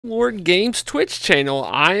Lord Games Twitch channel.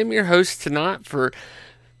 I am your host tonight for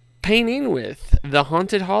Painting with the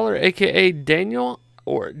Haunted Holler, aka Daniel,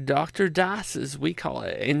 or Dr. Dice as we call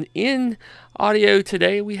it. And in audio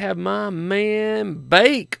today we have my man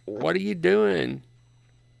Bake. What are you doing?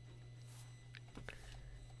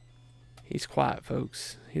 He's quiet,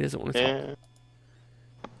 folks. He doesn't want to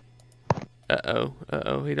talk.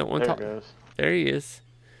 Uh-oh. He don't want to talk. There it goes. There he is.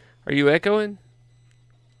 Are you echoing?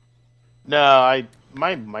 No,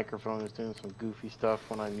 my microphone is doing some goofy stuff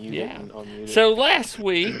when I mute it and unmute it. So last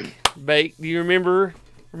week, Bake, do you remember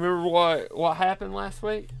what happened last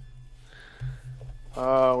week? We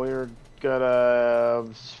were gonna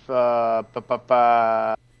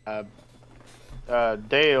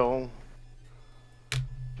Dale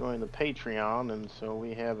joined the Patreon, and so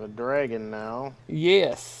we have a dragon now.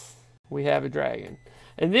 Yes, we have a dragon,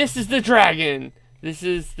 and this is the dragon. This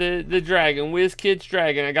is the dragon, WizKids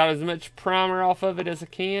dragon. I got as much primer off of it as I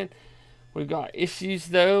can. We've got issues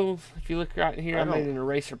though. If you look right here, I made an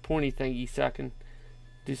eraser pointy thingy so I can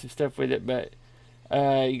do some stuff with it. But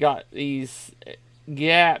you got these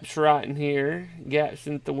gaps right in here, gaps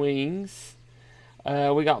in the wings.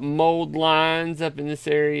 We got mold lines up in this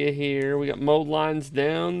area here. We got mold lines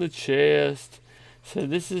down the chest. So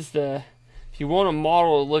this is the... If you want a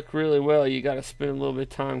model to look really well, you got to spend a little bit of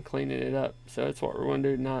time cleaning it up. So that's what we're going to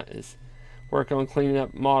do tonight, is work on cleaning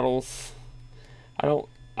up models. I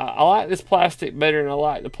like this plastic better than I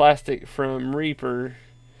like the plastic from Reaper,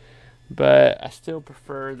 but I still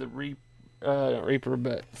prefer the not Reaper,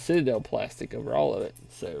 but Citadel plastic over all of it.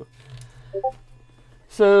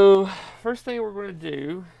 So first thing we're going to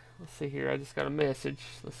do, let's see here. I just got a message.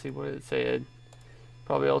 Let's see what it said.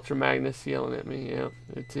 Probably Ultra Magnus yelling at me. Yeah,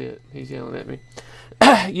 that's it. He's yelling at me.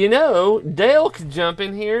 You know, Dale could jump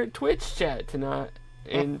in here at Twitch chat tonight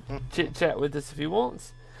and chit chat with us if he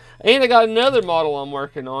wants. And I got another model I'm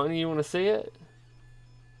working on. You want to see it?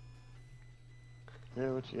 Yeah,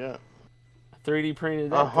 what you got? 3D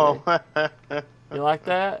printed that. You like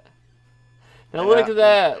that? Now look at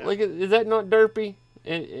that. Yeah. Look at, is that not derpy?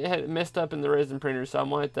 It had messed up in the resin printer, so I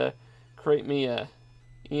might have to create me a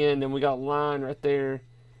end, and we got line right there.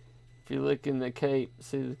 If you look in the cape,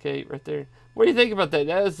 see the cape right there. What do you think about that?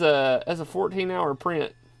 That's a 14-hour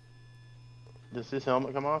print. Does this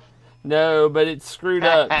helmet come off? No, but it's screwed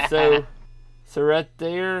up. so right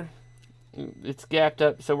there, it's gapped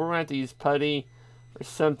up. So we're gonna have to use putty or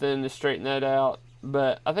something to straighten that out.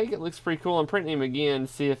 But I think it looks pretty cool. I'm printing him again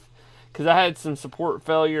to see if, because I had some support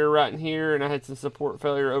failure right in here, and I had some support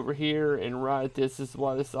failure over here, and right this is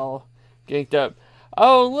why this all ganked up.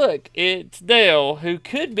 Oh, look, it's Dale, who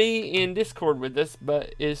could be in Discord with us,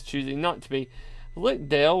 but is choosing not to be. Look,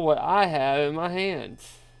 Dale, what I have in my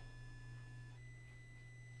hands.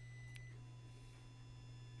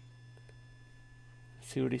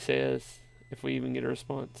 See what he says, if we even get a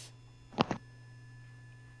response.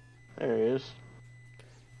 There he is.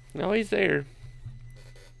 No, he's there.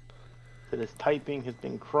 That his typing has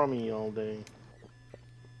been crummy all day.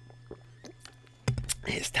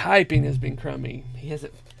 His typing has been crummy. He has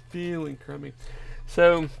it feeling crummy.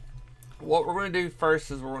 So, what we're going to do first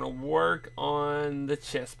is we're going to work on the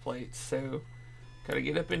chest plates. So, got to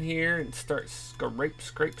get up in here and start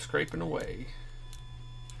scraping away.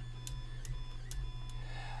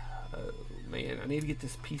 Oh, man, I need to get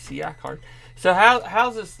this PCI card. So,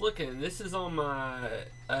 how's this looking? This is on my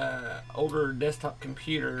older desktop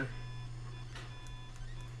computer.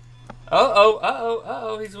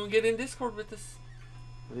 Uh-oh. He's going to get in Discord with us.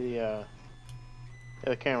 The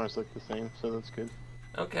cameras look the same, so that's good.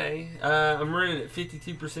 Okay, I'm running at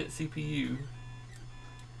 52% CPU.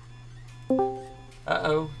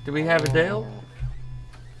 Uh-oh, do we have a Dale?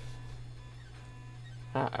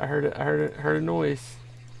 I heard a noise.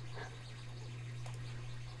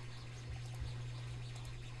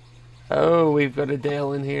 Oh, we've got a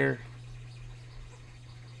Dale in here.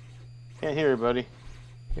 Can't hear you, buddy.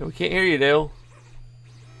 Yeah, we can't hear you, Dale.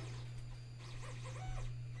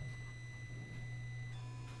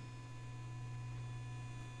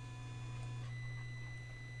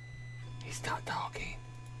 He's not talking.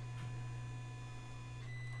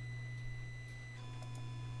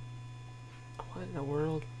 What in the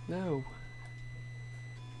world? No.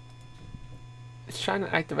 It's trying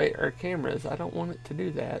to activate our cameras. I don't want it to do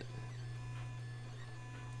that.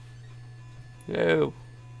 No.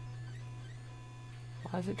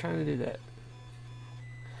 Why is it trying to do that?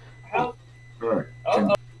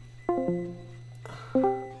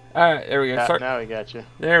 Alright, there we go. Now we got you.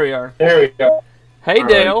 There we are. There we go. Hey,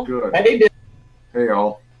 Dale. Good. Hey, Dale. Hey,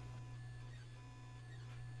 y'all.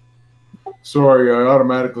 Sorry, I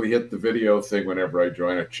automatically hit the video thing whenever I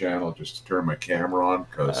join a channel just to turn my camera on,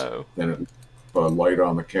 because then it put a light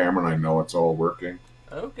on the camera and I know it's all working.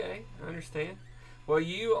 Okay, I understand. Well,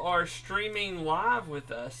 you are streaming live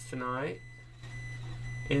with us tonight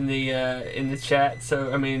in the chat, so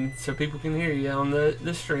so people can hear you on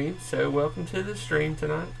the stream. So welcome to the stream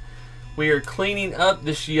tonight. We are cleaning up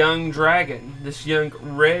this young dragon, this young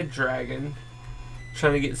red dragon.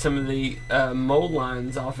 Trying to get some of the mold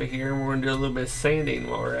lines off of here, and we're going to do a little bit of sanding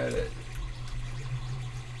while we're at it.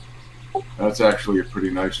 That's actually a pretty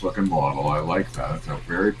nice looking model. I like that. It's a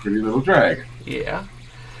very pretty little dragon. Yeah.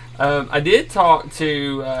 I did talk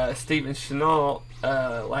to Steven Chenault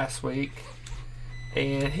last week,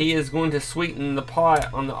 and he is going to sweeten the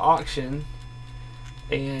pot on the auction,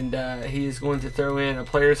 and he is going to throw in a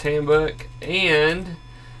player's handbook and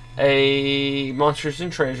a Monsters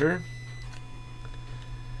and Treasure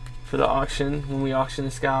for the auction when we auction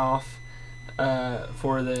this guy off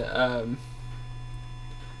for the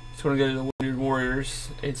just want to go to the Wounded Warriors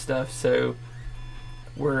and stuff. So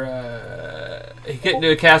we're he couldn't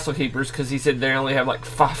do a Castle Keepers because he said they only have like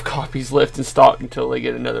 5 copies left in stock until they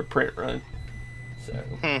get another print run. So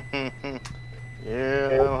yeah,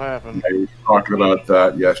 that'll happen. I was talking about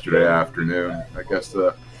that yesterday afternoon. I guess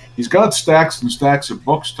he's got stacks and stacks of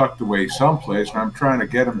books tucked away someplace, and I'm trying to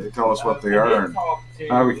get him to tell us what they are and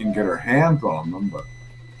how we can get our hands on them. But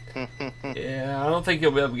yeah, I don't think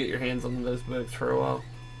you'll be able to get your hands on those books for a while,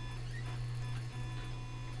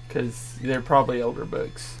 because they're probably older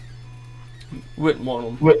books. Wouldn't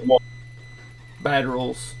want them. Bad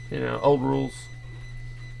rules, old rules.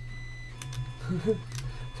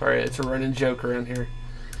 Sorry, it's a running joke around here.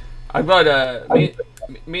 I've got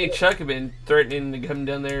me and Chuck have been threatening to come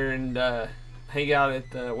down there and hang out at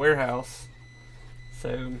the warehouse.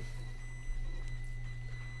 So,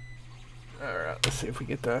 all right, let's see if we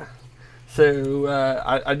get the. So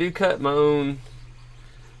I do cut my own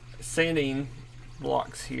sanding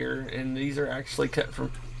blocks here, and these are actually cut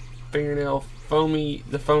from the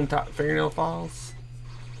foam top fingernail files.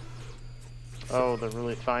 Oh, the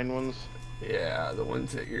really fine ones. Yeah, the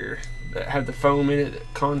ones that have the foam in it,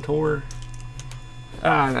 that contour.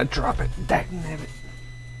 And I drop it. Dagnabbit.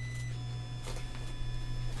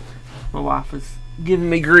 My wife was giving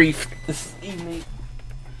me grief this evening.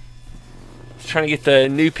 Trying to get the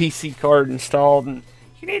new PC card installed, and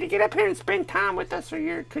you need to get up here and spend time with us,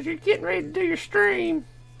 because you're getting ready to do your stream,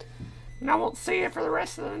 and I won't see you for the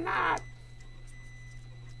rest of the night.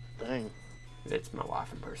 Dang. It's my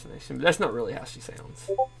wife impersonation, but that's not really how she sounds.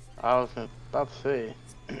 I was about to say.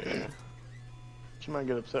 Yeah. She might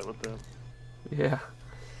get upset with that. Yeah.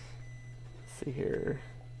 Let's see here.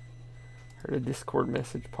 Heard a Discord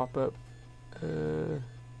message pop up. Let's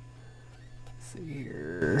see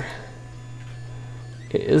here.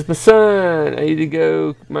 It is my son. I need to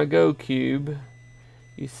go my Go Cube.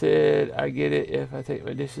 You said I get it if I take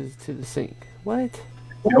my dishes to the sink. What?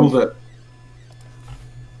 Killed it.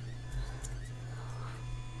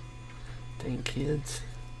 Dang kids.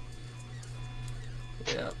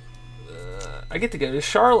 Yeah. I get to go to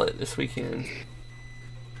Charlotte this weekend.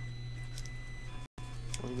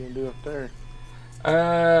 What are you gonna do up there?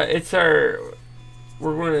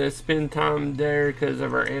 We're going to spend time there because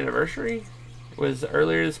of our anniversary. It was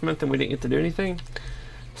earlier this month and we didn't get to do anything.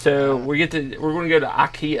 So we're going to go to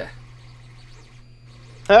IKEA.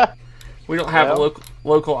 We don't have a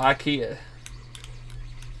local IKEA.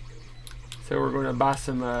 So we're going to buy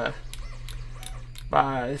some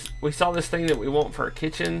we saw this thing that we want for our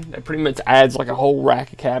kitchen that pretty much adds like a whole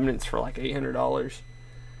rack of cabinets for like $800.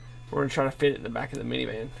 We're going to try to fit it in the back of the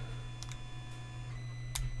minivan.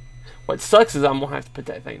 What sucks is I'm going to have to put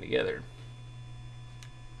that thing together.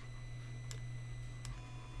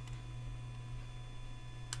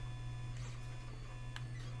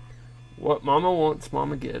 What mama wants,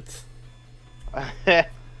 mama gets.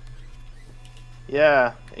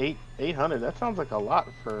 Yeah, 800. That sounds like a lot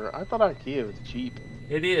for. I thought IKEA was cheap.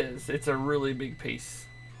 It is. It's a really big piece.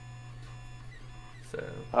 So.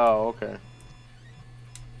 Oh, okay.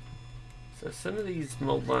 So some of these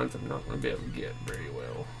mold lines I'm not going to be able to get very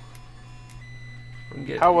well.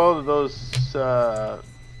 How well do those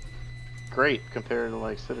scrape compared to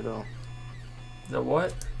like Citadel? The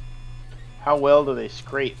what? How well do they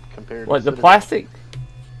scrape compared to what, the Citadel? plastic?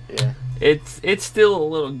 Yeah. It's still a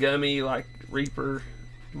little gummy like Reaper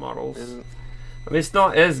models. I mean, it's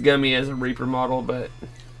not as gummy as a Reaper model, but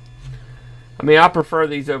I mean, I prefer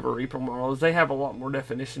these over Reaper models. They have a lot more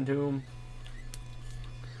definition to them.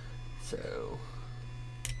 So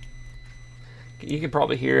you can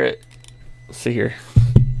probably hear it. Let's see here.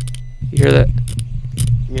 You hear that?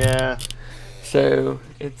 Yeah. So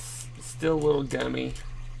it's still a little gummy.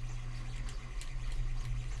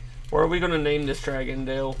 What are we going to name this dragon,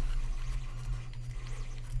 Dale?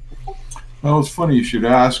 Well, it's funny you should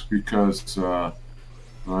ask because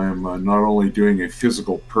I'm not only doing a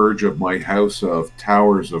physical purge of my house of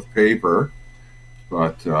towers of paper,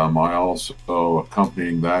 but I also,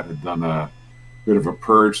 accompanying that, had done a bit of a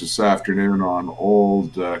purge this afternoon on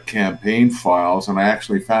old campaign files, and I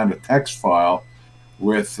actually found a text file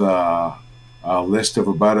with a list of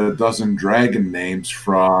about a dozen dragon names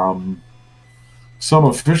from some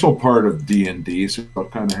official part of D&D, so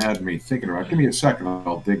it kind of had me thinking about it. Give me a second,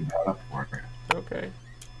 I'll dig that up for you. Okay.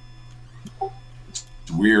 It's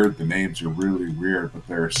weird, the names are really weird, but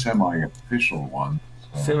they're semi-official ones.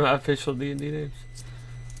 So. Semi-official D&D names.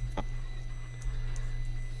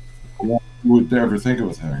 Yeah, who would ever think of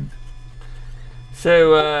a thing?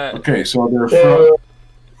 So, okay, so they're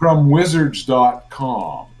from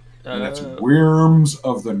wizards.com, and it's Worms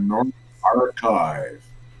of the North Archive.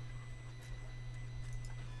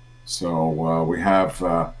 So we have,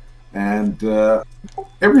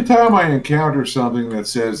 every time I encounter something that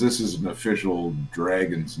says this is an official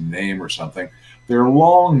dragon's name or something, they're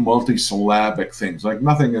long multisyllabic things. Like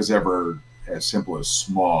nothing is ever as simple as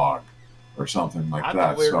smog or something like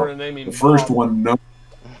that. So the first one, no,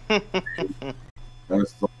 as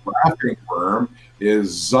the laughing worm,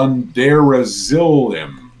 is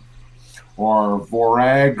Zunderazilim, or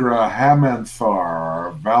Voragra Hamanthar,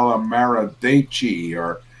 or Valamaradachi,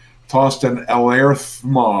 or Tostan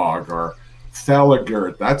Elerthmog, or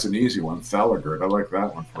Thalagert. That's an easy one, Thalagert. I like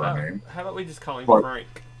that one for a name. How about we just call him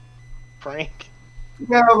Frank? Frank?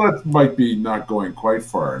 Yeah, that might be not going quite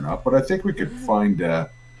far enough, but I think we could find a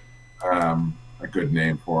good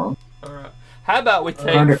name for him. All right. How about we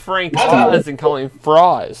take Frank Oz and call him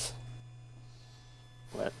Froz?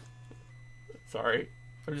 What? Sorry.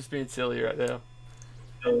 I'm just being silly right now.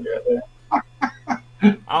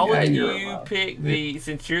 I'll let you pick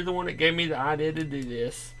since you're the one that gave me the idea to do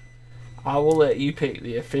this, I will let you pick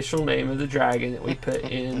the official name of the dragon that we put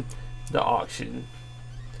in the auction.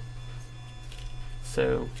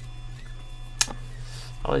 So,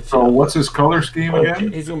 I'll let you So, what's his color scheme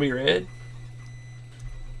again? He's going to be red.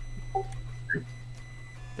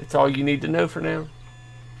 That's all you need to know for now.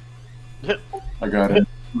 I got it.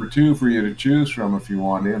 Number 2 for you to choose from if you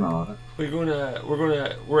want in on it. I'm going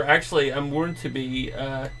to be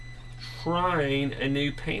trying a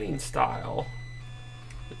new painting style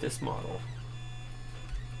with this model.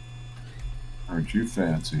 Aren't you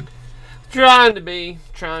fancy? Trying to be.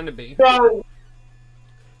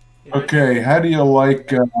 Okay, how do you like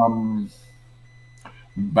Balagos?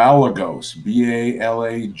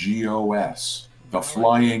 Balagos, the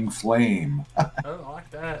Flying Flame. Oh, I like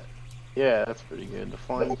that. Yeah, that's pretty good. The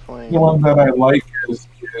Flying Flame. The one that I like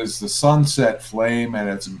is the Sunset Flame, and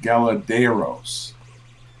it's Galaderos.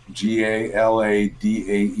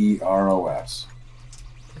 Galadaeros.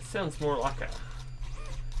 It sounds more like a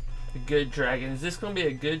good dragon. Is this going to be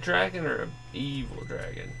a good dragon or an evil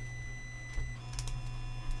dragon?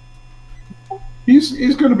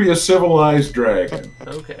 He's going to be a civilized dragon.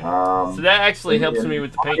 Okay. So that actually helps me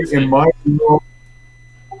with the paint.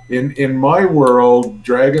 In my world,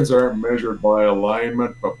 dragons aren't measured by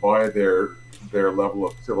alignment, but by their level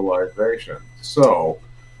of civilization. So,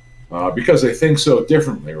 because they think so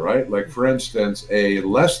differently, right? Like, for instance, a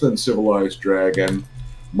less than civilized dragon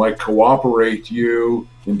might cooperate you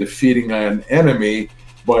in defeating an enemy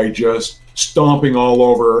by just stomping all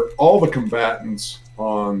over all the combatants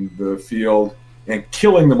on the field and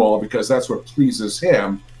killing them all because that's what pleases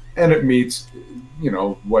him, and it meets,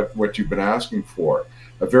 what you've been asking for.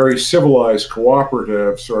 A very civilized,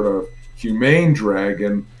 cooperative, sort of humane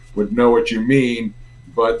dragon would know what you mean,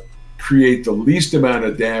 but create the least amount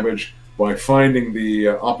of damage by finding the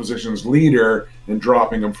opposition's leader and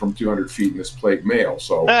dropping him from 200 feet in his plate mail.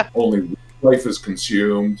 So only life is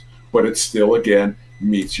consumed, but it still, again,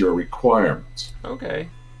 meets your requirements. Okay.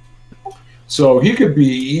 So he could be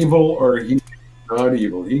evil or he could be not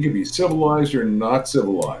evil. He could be civilized or not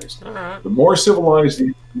civilized. All right. The more civilized he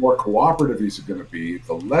is, the more cooperative he's going to be.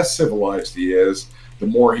 The less civilized he is, the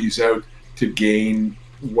more he's out to gain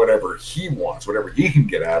whatever he wants, whatever he can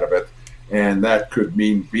get out of it. And that could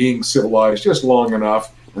mean being civilized just long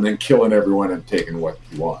enough and then killing everyone and taking what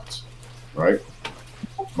he wants. Right?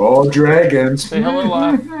 Oh, dragons. Say hello,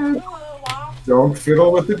 Wife. Don't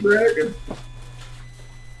fiddle with the dragon.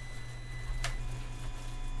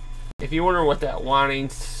 If you wonder what that whining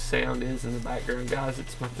sound is in the background, guys,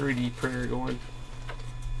 it's my 3D printer going.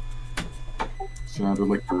 Sounded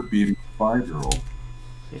like you were beating a 5-year-old.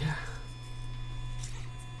 Yeah.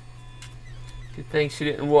 Good thing she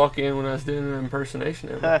didn't walk in when I was doing an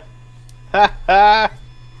impersonation of her.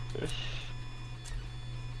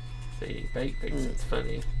 See, bait thinks it's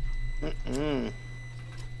funny. Mm-mm.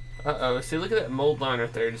 Uh-oh. See, look at that mold line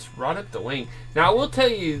right there. Just right up the wing. Now, I will tell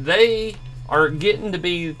you, they are getting to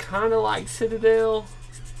be kind of like Citadel.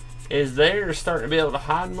 Is they're starting to be able to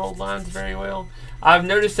hide mold lines very well. I've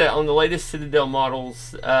noticed that on the latest Citadel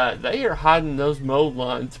models, they are hiding those mold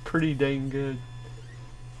lines pretty dang good.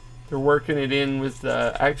 They're working it in with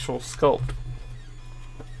the actual sculpt.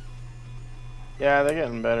 Yeah, they're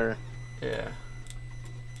getting better. Yeah.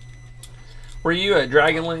 Were you a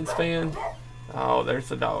Dragonlance fan? Oh, there's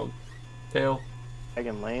the dog. Tail.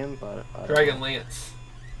 Dragonlands? Dragonlance.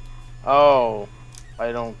 Oh,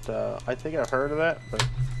 I don't. I think I've heard of that, but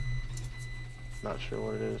not sure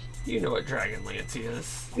what it is. You know what Dragonlance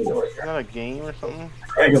is. Is that a game or something?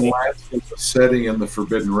 Dragonlance was a setting in the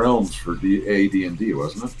Forbidden Realms for AD&D,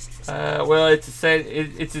 wasn't it? Well, it's a set.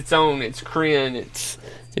 It's its own. It's Kryn. It's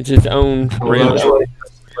its own realm. That's right.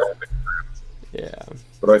 Yeah.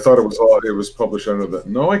 But I thought it was published under the.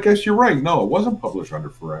 No, I guess you're right. No, it wasn't published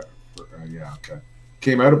under yeah, okay.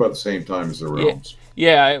 Came out about the same time as the Realms.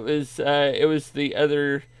 Yeah, it was. It was the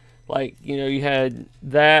other, like, you had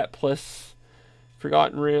that plus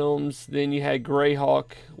Forgotten Realms. Then you had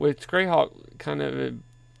Greyhawk, which Greyhawk kind of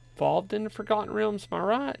evolved into Forgotten Realms. Am I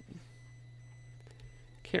right?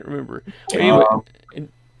 Can't remember. But anyway,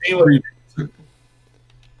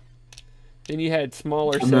 then you had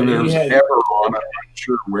smaller. And then there's Eberron. I'm not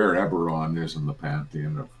sure where Eberron is in the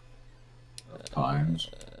pantheon of times.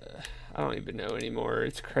 I don't even know anymore.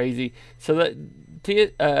 It's crazy. So that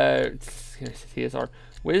TSR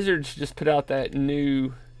Wizards just put out that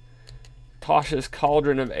new Tasha's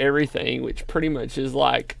Cauldron of Everything, which pretty much is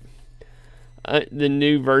like the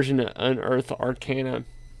new version of Unearthed Arcana.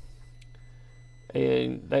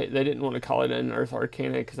 And they didn't want to call it Unearthed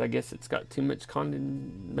Arcana because I guess it's got too much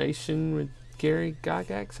condemnation with Gary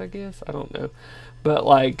Gygax, I guess. I don't know. But,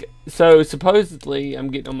 like, so supposedly,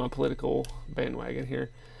 I'm getting on my political bandwagon here.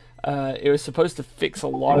 It was supposed to fix a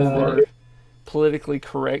lot of their politically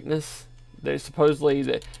correctness. They supposedly,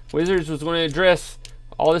 the Wizards was going to address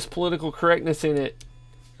all this political correctness in it,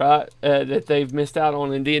 right? That they've missed out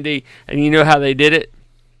on in D&D. And you know how they did it?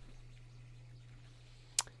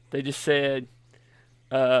 They just said,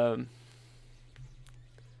 it's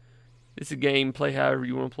a game, play however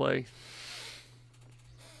you want to play.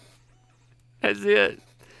 That's it.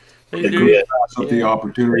 They do the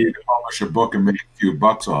opportunity to publish a book and make a few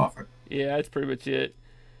bucks off it. Yeah, that's pretty much it.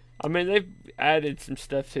 I mean, they've added some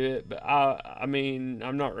stuff to it, but I mean,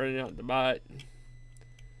 I'm not running out to buy it.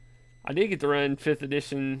 I did get to run 5th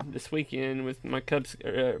edition this weekend with my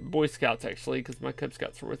Boy Scouts, actually, because my Cub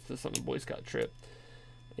Scouts were with us on the Boy Scout trip.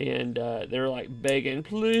 And they were like begging,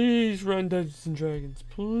 please run Dungeons and Dragons.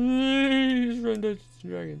 Please run Dungeons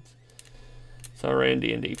and Dragons. So I ran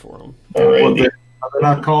D&D for them. Well, they're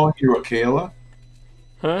not calling you Akela?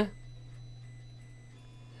 Huh?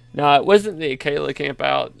 No, it wasn't the Akela camp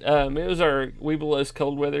out. It was our Weebelos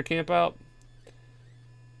cold weather camp out.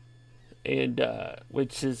 And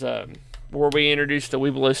which is where we introduced the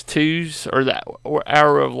Weebelos 2s, or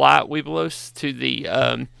Hour of Light Weebelos to the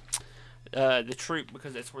troop,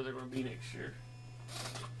 because that's where they're going to be next year.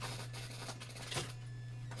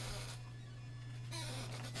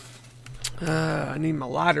 I need my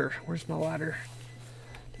lighter. Where's my lighter?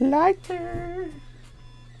 Lighter.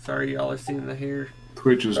 Sorry, y'all are seeing the hair.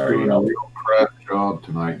 Twitch is doing a real crap job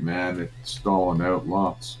tonight, man. It's stalling out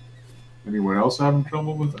lots. Anyone else having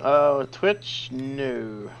trouble with it? Oh, Twitch?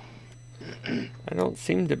 No. I don't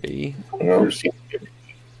seem to be. There's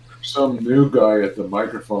some new guy at the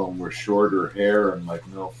microphone with shorter hair and like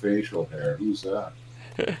no facial hair. Who's that?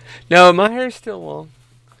 No, my hair's still long.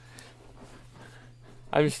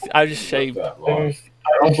 I just shaved. I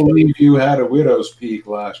don't believe you had a widow's peak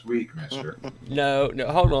last week, mister. No,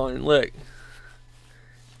 hold on, look.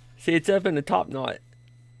 See, it's up in the top knot.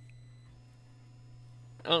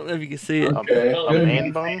 I don't know if you can see it. Okay. A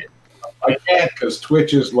man bun? I can't, because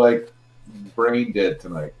Twitch is like brain dead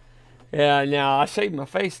tonight. Yeah, now I shaved my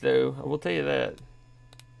face though. I will tell you that.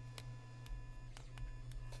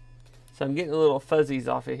 So I'm getting a little fuzzies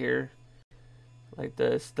off of here, like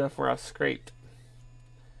the stuff where I scraped.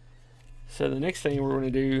 So the next thing we're going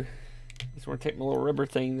to do is we're going to take my little rubber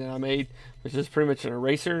thing that I made, which is pretty much an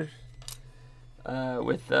eraser,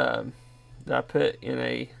 that I put in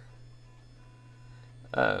a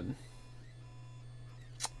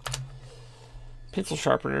pencil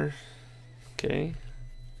sharpener. Okay.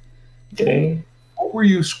 What were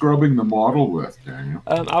you scrubbing the model with, Daniel?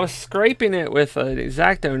 I was scraping it with an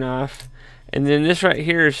X-Acto knife, And then this right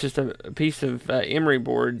here is just a piece of emery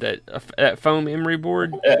board, that foam emery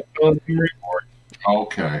board.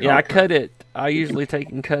 Okay. Yeah, I okay. cut it. I usually take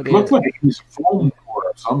and cut It looks it. like a piece of foam core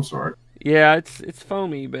of some sort. Yeah, it's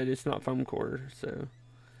foamy, but it's not foam core. So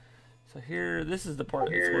here, this is the part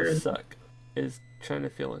that's going to suck, is trying to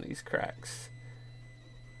fill in these cracks.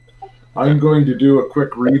 I'm going to do a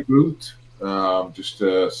quick reboot, just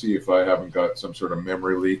to see if I haven't got some sort of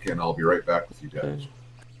memory leak, and I'll be right back with you guys. Okay.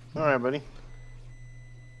 All right, buddy.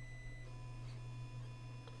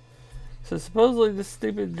 So supposedly this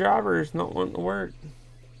stupid driver is not wanting to work.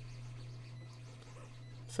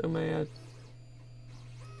 So mad.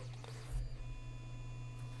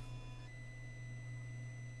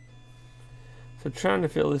 So trying to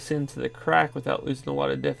fill this into the crack without losing a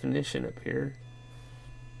lot of definition up here.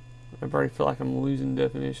 I already feel like I'm losing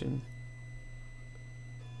definition.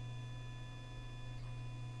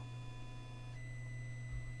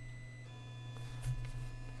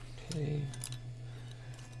 Okay.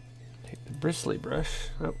 Take the bristly brush.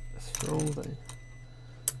 Oh, that's the wrong thing.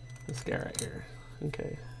 This guy right here.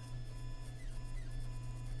 Okay.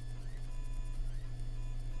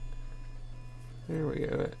 There we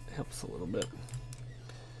go. It helps a little bit.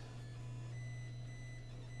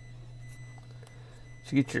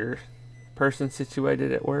 Did you get your person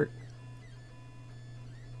situated at work?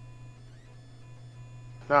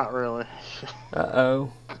 Not really.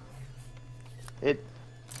 Uh-oh. It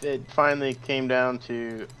finally came down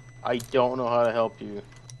to, I don't know how to help you.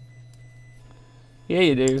 Yeah,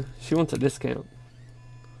 you do. She wants a discount.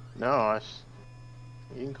 No,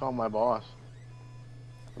 you can call my boss.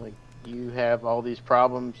 Like, you have all these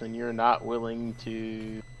problems and you're not willing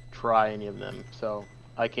to try any of them, so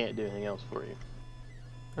I can't do anything else for you.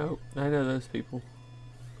 Oh, I know those people.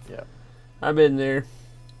 Yeah. I've been there.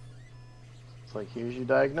 It's like, here's your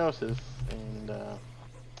diagnosis, and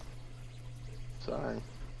sorry.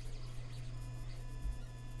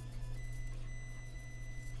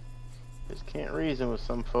 Just can't reason with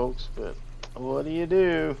some folks, but what do you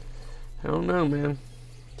do? I don't know, man.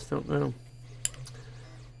 Just don't know.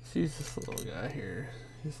 Let's use this little guy here.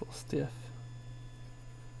 He's a little stiff.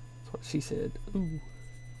 That's what she said. Ooh.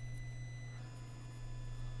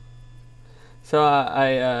 So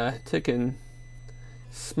I took and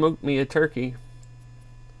smoked me a turkey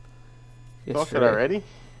Smoked it already?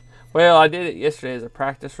 Well, I did it yesterday as a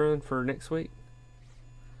practice run for next week.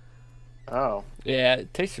 Oh. Yeah,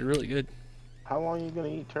 it tasted really good. How long are you gonna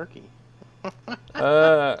eat turkey?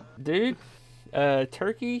 Dude,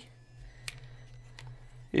 turkey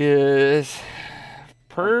is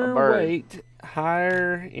per weight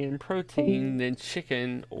higher in protein than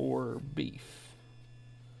chicken or beef.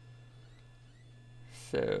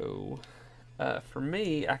 So, for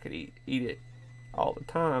me, I could eat it all the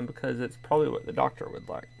time because it's probably what the doctor would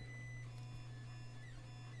like.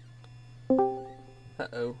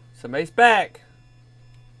 Uh-oh, somebody's back.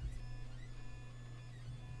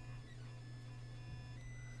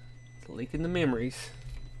 It's leaking the memories.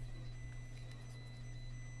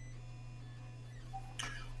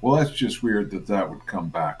 Well, that's just weird that that would come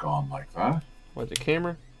back on like that. What, the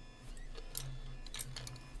camera?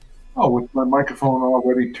 Oh, with my microphone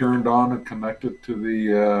already turned on and connected to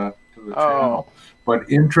the channel. But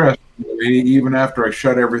interestingly, even after I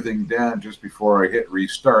shut everything down just before I hit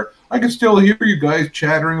restart, I could still hear you guys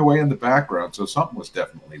chattering away in the background. So something was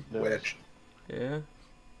definitely wedged. Yeah.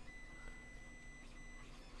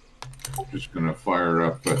 Just gonna fire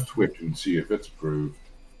up Twitch and see if it's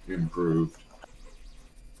improved.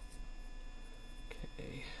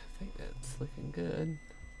 Okay, I think that's looking good.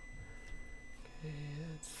 Okay,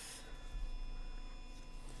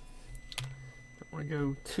 don't want to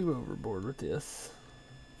go too overboard with this,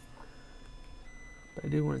 but I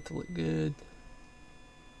do want it to look good.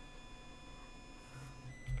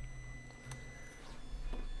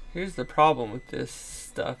 Here's the problem with this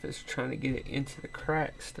stuff, is trying to get it into the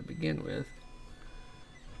cracks to begin with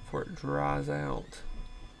before it dries out.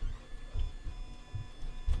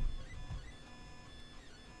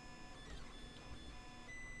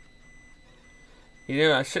 You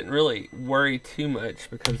know, I shouldn't really worry too much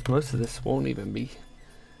because most of this won't even be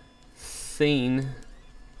seen.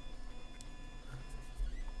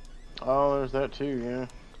 Oh, there's that too, yeah.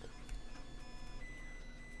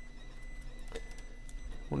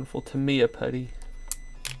 Wonderful Tamiya putty.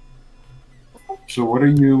 So what are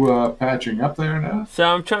you patching up there now? So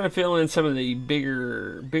I'm trying to fill in some of the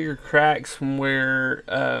bigger cracks from where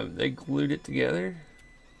they glued it together.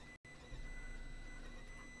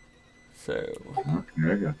 So,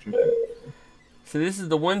 okay, I got you. So this is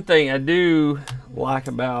the one thing I do like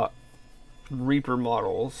about Reaper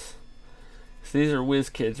models, So these are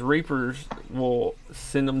WizKids. Reapers will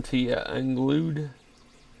send them to you unglued.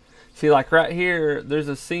 See, like right here, there's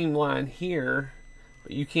a seam line here,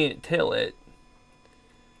 but you can't tell it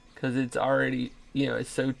because it's already, you know, it's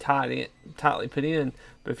so tightly put in.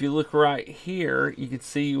 But if you look right here, you can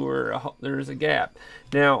see where there's a gap.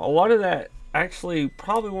 Now, a lot of that actually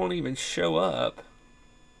probably won't even show up,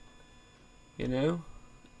 you know,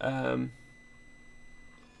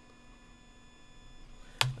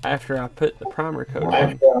 after I put the primer coat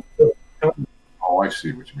on. Oh, I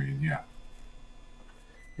see what you mean. Yeah.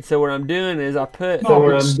 And so what I'm doing is I put.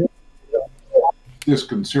 It's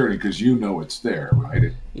disconcerting because you know it's there,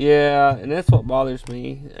 right? Yeah, and that's what bothers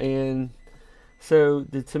me. And so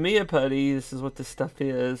the Tamiya putty, this is what this stuff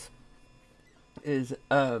is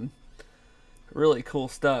really cool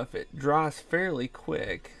stuff. It dries fairly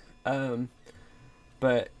quick,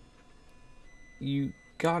 but you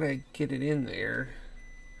gotta get it in there.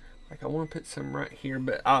 Like I want to put some right here,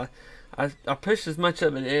 but I push as much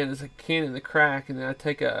of it in as I can in the crack, and then I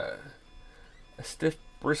take a stiff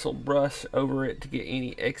bristle brush over it to get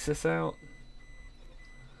any excess out.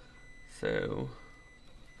 So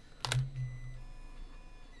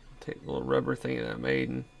take the little rubber thing that I made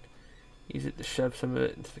and use it to shove some of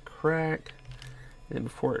it into the crack. And then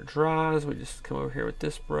before it dries, we just come over here with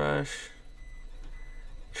this brush,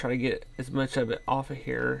 try to get as much of it off of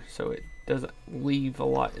here so it doesn't leave a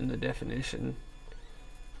lot in the definition,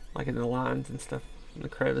 like in the lines and stuff, in the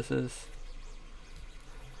crevices.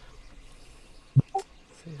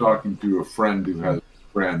 Talking to a friend who has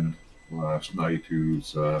a friend last night who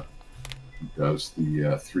does the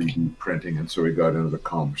 3D printing, and so we got into the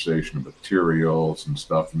conversation of materials and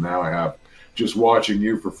stuff. And now I have, just watching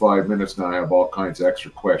you for 5 minutes now, I have all kinds of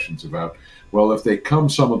extra questions about, well, if they come,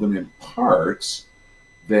 some of them in parts,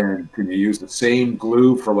 then can you use the same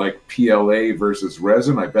glue for like PLA versus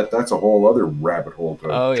resin? I bet that's a whole other rabbit hole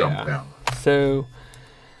to jump down. So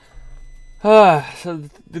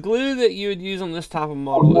the glue that you would use on this type of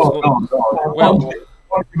model don't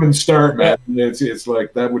even start, man. It's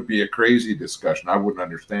like that would be a crazy discussion. I wouldn't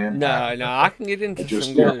understand. No, I can get into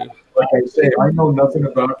some glue. Like I say, I know nothing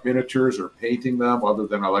about miniatures or painting them other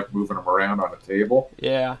than I like moving them around on a table.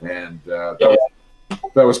 Yeah. And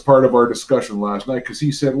that was part of our discussion last night, because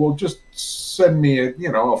he said, well, just send me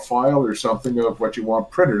a file or something of what you want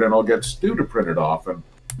printed, and I'll get Stu to print it off. And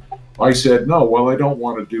I said, no, well, I don't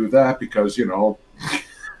want to do that because, some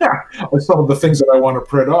of the things that I want to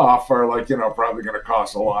print off are like, probably going to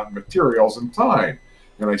cost a lot of materials and time.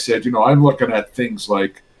 And I said, I'm looking at things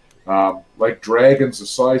like dragons the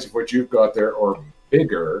size of what you've got there or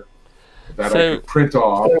bigger that I could print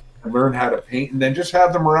off and learn how to paint, and then just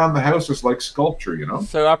have them around the house as like sculpture,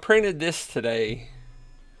 So I printed this today,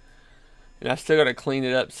 and I still got to clean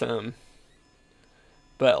it up some.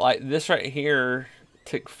 But like this right here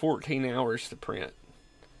took 14 hours to print.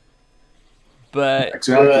 But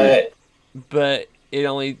exactly. But it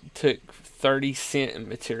only took 30 cents in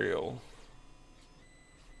material.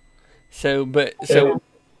 So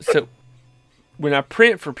when I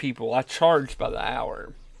print for people, I charge by the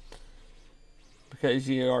hour, because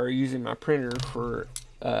you are using my printer for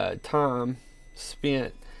time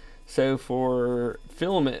spent. So for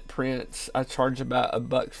filament prints, I charge about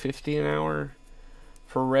 $1.50 an hour.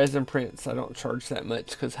 For resin prints, I don't charge that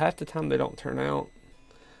much because half the time they don't turn out.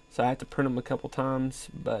 So I have to print them a couple times.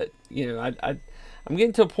 But I'm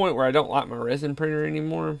getting to a point where I don't like my resin printer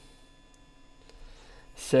anymore.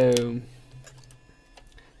 So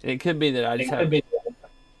it could be that I just have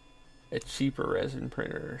a cheaper resin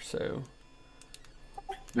printer. So.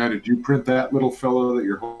 Now, did you print that little fellow that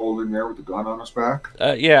you're holding there with the gun on his back?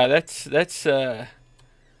 Yeah, that's the.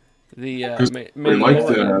 I like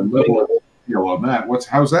the little deal on that.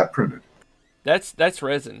 How's that printed? That's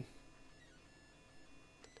resin.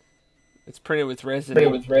 It's printed with resin.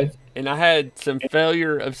 And I had some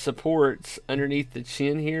failure of supports underneath the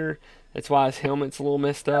chin here. That's why his helmet's a little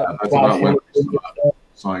messed up. Yeah, that's about when it was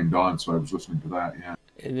signed on, so I was listening to that. Yeah.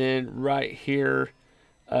 And then right here,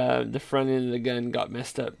 the front end of the gun got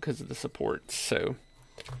messed up because of the supports. So,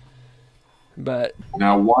 but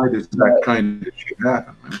now, why does that kind of shit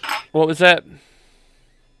happen, man? What was that?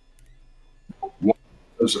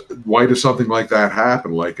 Why does something like that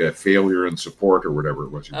happen, like a failure in support or whatever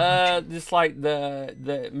it was? Just like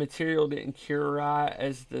the material didn't cure right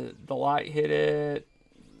as the light hit it,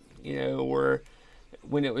 or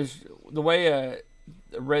when it was, the way a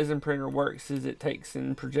resin printer works is it takes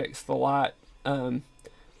and projects the light a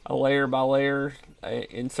layer by layer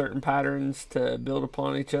in certain patterns to build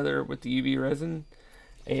upon each other with the UV resin.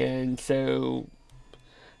 And so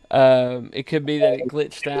It could be that it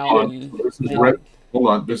glitched out and Hold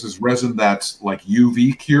on. This is resin that's like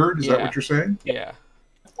UV cured. Is that Yeah. what you're saying? yeah.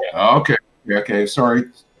 Oh, okay. Okay. Sorry.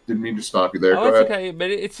 Didn't mean to stop you there. Oh, Go it's ahead. okay, but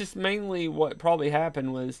it's just mainly what probably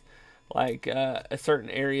happened was like a certain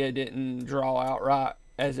area didn't draw out right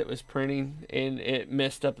as it was printing, and it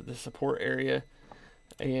messed up the support area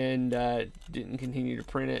and didn't continue to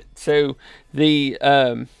print it. So the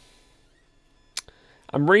I'm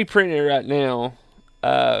reprinting it right now.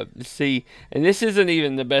 See, and this isn't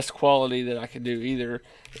even the best quality that I could do either.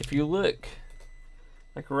 If you look,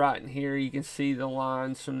 like right in here, you can see the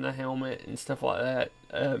lines from the helmet and stuff like that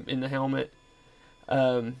in the helmet.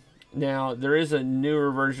 Now there is a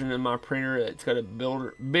newer version of my printer that's got a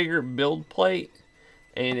bigger build plate,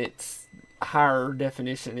 and it's higher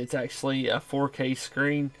definition. It's actually a 4K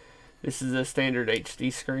screen. This is a standard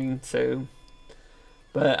HD screen, so.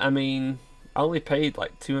 But I mean, I only paid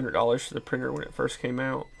like $200 for the printer when it first came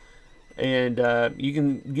out, and you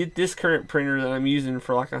can get this current printer that I'm using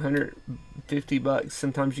for like $150.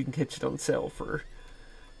 Sometimes you can catch it on sale for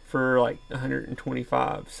like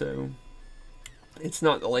 $125. So it's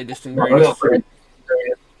not the latest and greatest.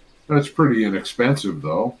 That's pretty inexpensive,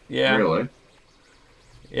 though. Yeah. Really.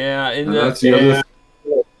 Yeah, and that's the other thing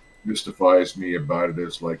that mystifies me about it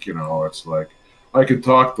is like, it's like I can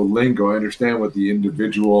talk the lingo, I understand what the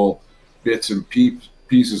individual bits and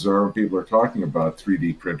pieces are when people are talking about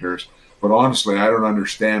 3D printers, but honestly, I don't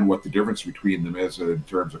understand what the difference between them is in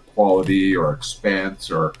terms of quality or expense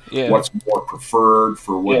or what's more preferred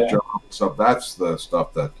for what job stuff. That's the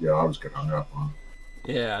stuff that I always get hung up on.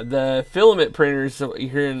 Yeah, the filament printers that you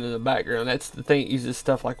hear in the background, that's the thing that uses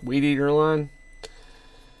stuff like Weed Eater line.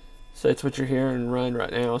 So that's what you're hearing run right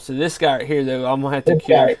now. So this guy right here, though, I'm going to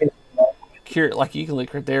have to cure it. Like you can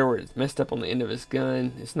look right there where it's messed up on the end of his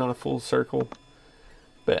gun. It's not a full circle.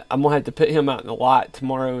 But I'm going to have to put him out in the light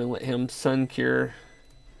tomorrow and let him sun cure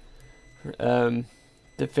to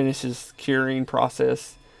finish his curing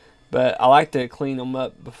process. But I like to clean them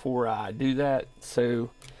up before I do that so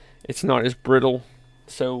it's not as brittle.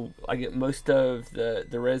 So I get most of the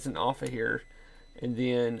resin off of here and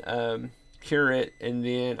then cure it, and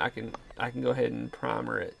then I can go ahead and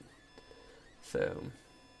primer it. So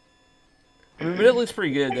I mean, but it looks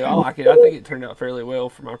pretty good though. I like it. I think it turned out fairly well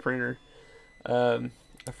for my printer. A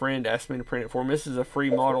friend asked me to print it for him. This is a free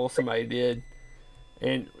model somebody did,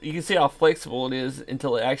 and you can see how flexible it is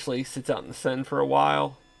until it actually sits out in the sun for a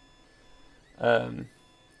while.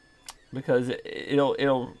 Because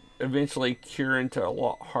it'll eventually cure into a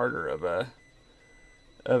lot harder of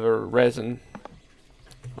a resin.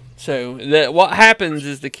 So what happens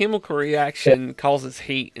is the chemical reaction causes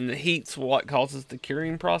heat, and the heat's what causes the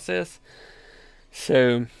curing process.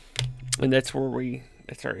 So, and that's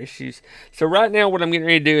our issues. So right now what I'm getting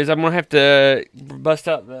ready to do is I'm going to have to bust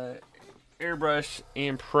out the airbrush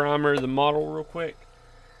and primer the model real quick.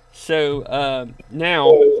 So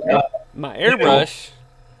now my airbrush,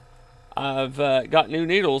 I've got new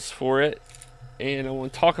needles for it, and I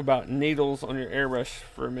want to talk about needles on your airbrush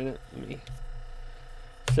for a minute.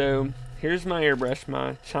 So here's my airbrush,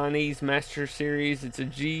 my Chinese Master Series. It's a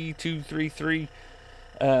G233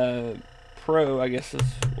 Pro, I guess is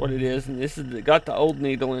what it is, and this is got the old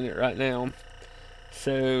needle in it right now.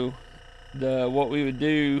 So what we would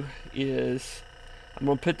do is I'm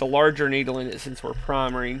gonna put the larger needle in it since we're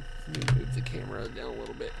primering. Let me move the camera down a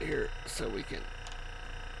little bit here so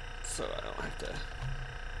I don't have to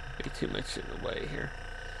be too much in the way here.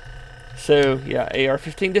 So yeah,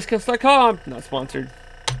 AR15discounts.com, not sponsored.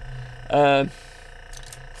 So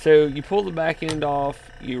you pull the back end off,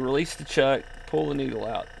 you release the chuck, pull the needle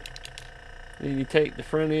out. Then you take the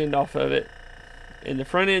front end off of it. And the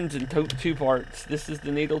front end's in two parts. This is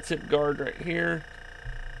the needle tip guard right here,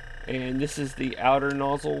 and this is the outer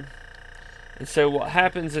nozzle. And so what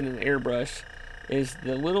happens in an airbrush is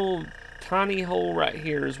the little tiny hole right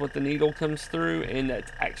here is what the needle comes through, and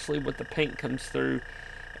that's actually what the paint comes through.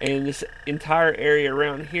 And this entire area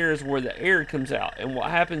around here is where the air comes out. And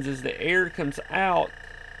what happens is the air comes out,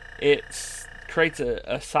 it creates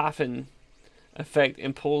a siphon effect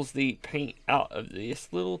and pulls the paint out of this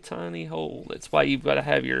little tiny hole. That's why you've got to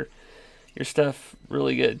have your stuff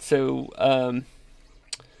really good. So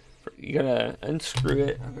you gotta unscrew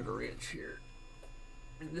it. I've got a wrench here,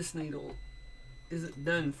 and this needle isn't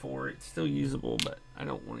done for. It's still usable, but I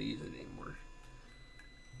don't want to use it anymore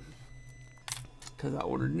because I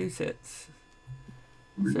ordered new sets.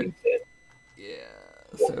 So, yeah.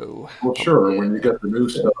 So well, sure. When you get the new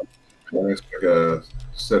stuff, it's like a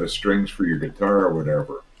set of strings for your guitar or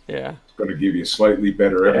whatever. Yeah. It's going to give you slightly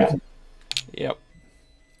better everything. Yep.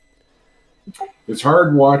 It's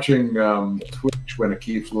hard watching Twitch when it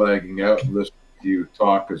keeps lagging out and listening to you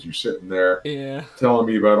talk because you're sitting there Yeah. telling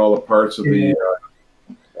me about all the parts of the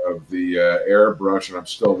airbrush, and I'm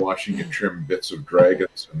still watching you trim bits of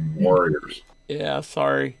dragons and warriors. Yeah,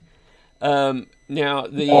 sorry. Now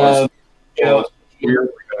Well, it's weird.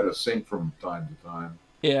 We got to sync from time to time.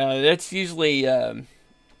 yeah, that's usually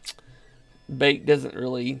Bake doesn't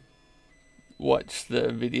really watch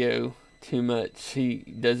the video too much. He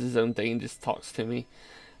does his own thing and just talks to me.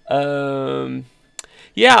 Yeah.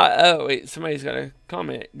 Oh wait, somebody's got a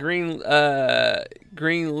comment. Green Lutener.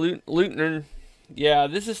 Yeah,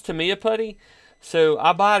 this is Tamiya putty. So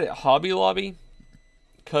I buy it at Hobby Lobby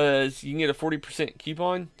because you can get a 40%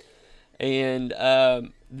 coupon. And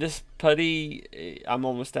this putty, I'm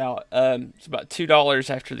almost out. It's about $2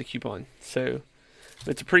 after the coupon. So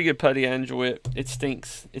it's a pretty good putty. I enjoy it. It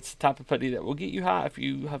stinks. It's the type of putty that will get you high if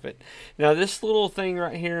you have it. Now this little thing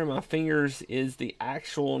right here in my fingers is the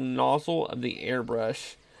actual nozzle of the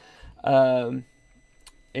airbrush. And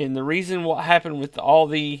the reason what happened with all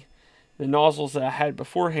the nozzles that I had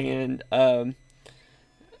beforehand,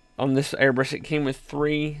 on this airbrush, it came with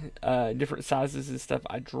 3 different sizes and stuff.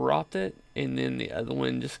 I dropped it, and then the other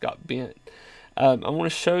one just got bent. I want to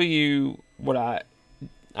show you what I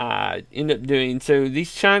end up doing. So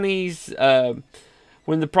these Chinese, one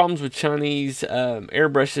of the problems with Chinese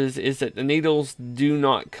airbrushes is that the needles do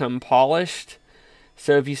not come polished.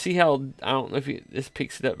 So if you see how, I don't know if this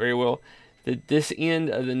picks it up very well, that this end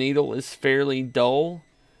of the needle is fairly dull,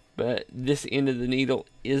 but this end of the needle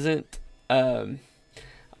isn't.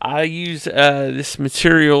 I use this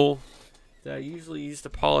material that I usually use to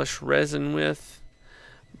polish resin with,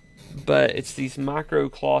 but it's these micro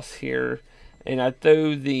cloths here, and I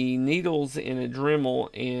throw the needles in a Dremel,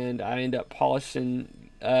 and I end up polishing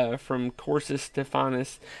from coarsest to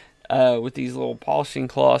finest with these little polishing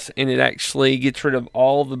cloths, and it actually gets rid of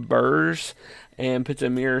all the burrs and puts a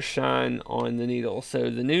mirror shine on the needle. So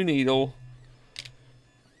the new needle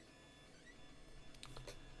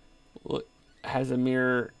has a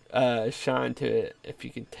mirror shine to it, if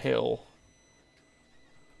you can tell.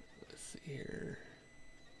 Let's see here.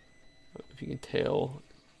 If you can tell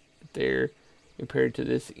there, compared to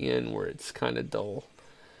this end where it's kind of dull.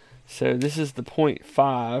 So this is the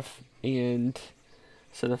 0.5, and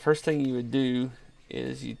so the first thing you would do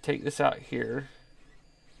is you take this out here,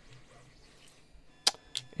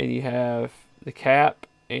 and you have the cap,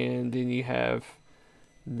 and then you have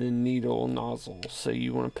the needle nozzle. So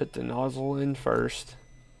you want to put the nozzle in first,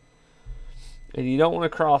 and you don't want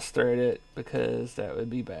to cross thread it because that would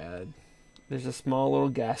be bad. There's a small little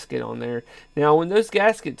gasket on there. Now when those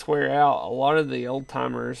gaskets wear out, a lot of the old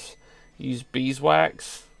timers use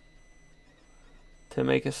beeswax to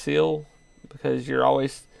make a seal, because you're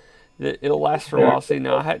always, it'll last for a while. See,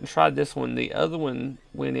 now I hadn't tried this one. The other one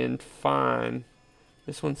went in fine.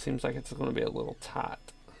 This one seems like it's going to be a little tight.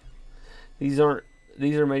 These are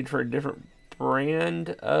made for a different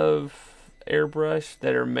brand of airbrush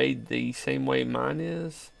that are made the same way mine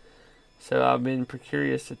is. So I've been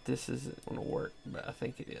curious if this isn't going to work, but I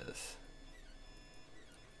think it is.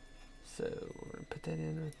 So we're going to put that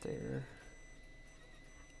in right there.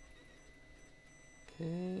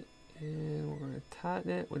 Okay, and we're going to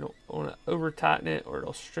tighten it. We don't want to over tighten it or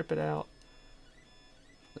it'll strip it out.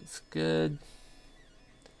 That's good.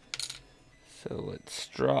 So let's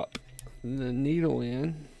drop the needle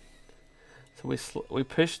in. So we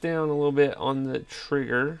push down a little bit on the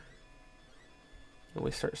trigger, and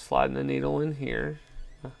we start sliding the needle in here,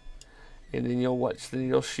 and then you'll watch the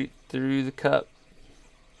needle shoot through the cup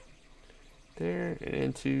there and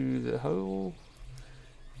into the hole.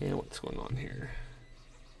 And what's going on here?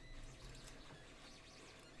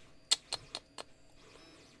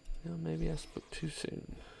 Well, maybe I spoke too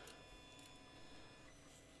soon.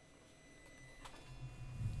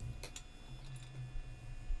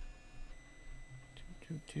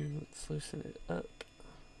 Let's loosen it up.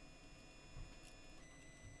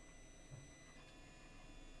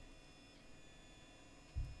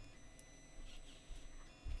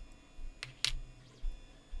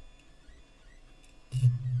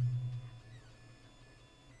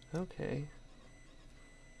 Okay.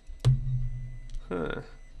 Huh.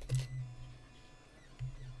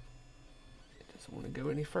 It doesn't want to go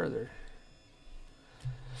any further.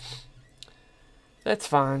 That's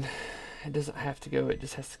fine. It doesn't have to go, it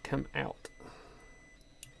just has to come out.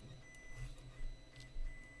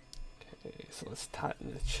 Okay, so let's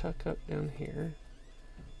tighten the chuck up down here.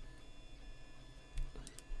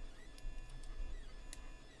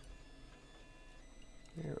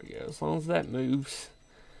 There we go. As long as that moves,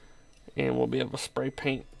 and we'll be able to spray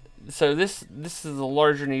paint so this is a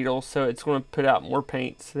larger needle, so it's going to put out more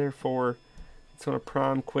paint. So therefore, it's going to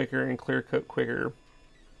prime quicker and clear coat quicker.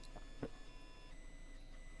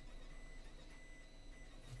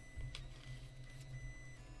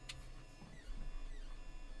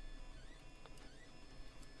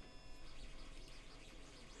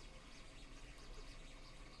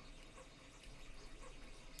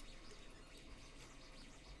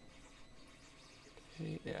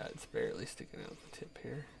 Yeah, it's barely sticking out the tip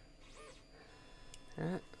here.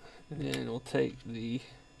 Alright, and then we'll take the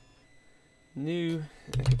new,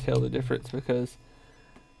 I can tell the difference because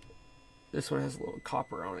this one has a little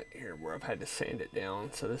copper on it here where I've had to sand it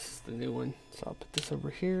down. So this is the new one. So I'll put this over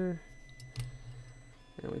here.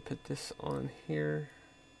 And we put this on here.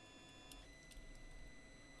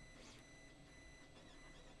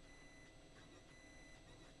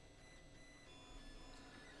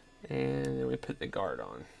 And then we put the guard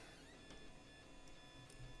on.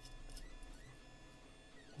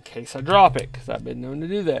 In case I drop it, because I've been known to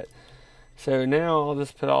do that. So now I'll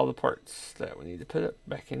just put all the parts that we need to put up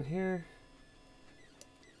back in here.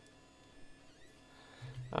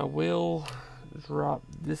 I will drop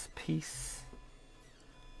this piece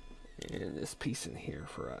and this piece in here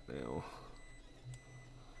for right now.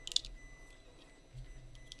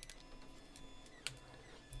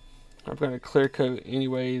 I'm going to clear coat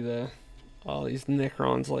anyway all these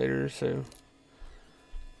Necrons later, so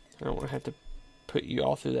I don't want to have to put you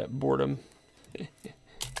all through that boredom.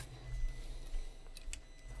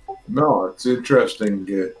 No, it's interesting.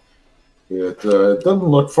 It doesn't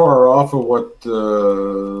look far off of what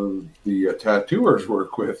the tattooers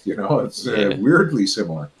work with. You know, it's weirdly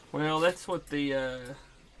similar. Well, that's what the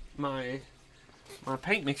my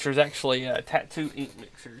paint mixer is actually a tattoo ink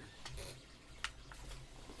mixer.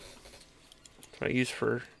 I use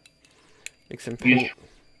for mixing paint.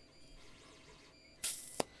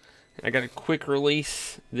 I got a quick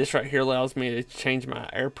release. This right here allows me to change my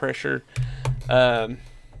air pressure. But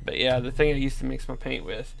yeah, the thing I used to mix my paint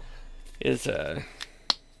with is a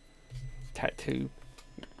tattoo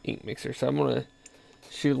ink mixer. So I'm gonna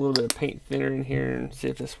shoot a little bit of paint thinner in here and see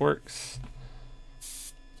if this works.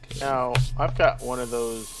 Now I've got one of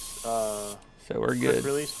those So we're good. quick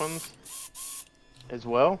release ones as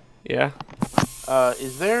well. Yeah.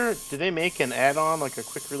 Do they make an add-on like a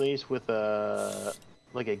quick release with a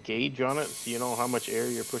gauge on it, so you know how much air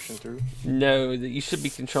you're pushing through? No, that you should be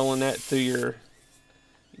controlling that through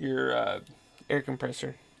your air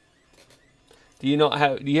compressor. Do you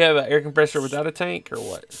have an air compressor without a tank or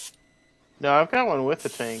what? No, I've got one with a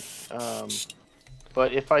tank.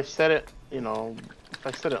 But if I set it, if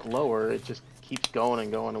I set it lower, it just keeps going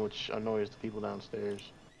and going, which annoys the people downstairs.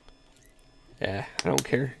 Yeah, I don't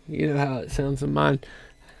care. You know how it sounds in mine.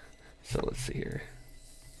 So let's see here.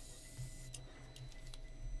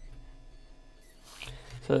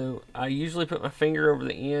 So I usually put my finger over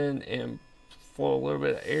the end and flow a little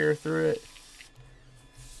bit of air through it.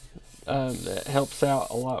 That helps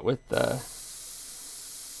out a lot with the...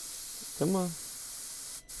 Come on.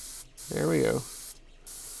 There we go.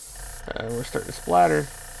 We're starting to splatter.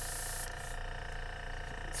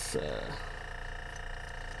 Let's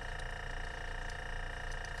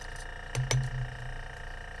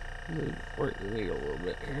work the needle a little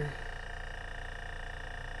bit here.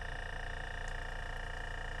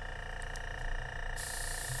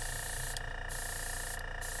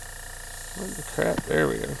 What the crap? There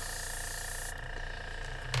we go.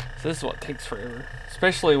 So this is what takes forever,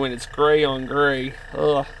 especially when it's gray on gray.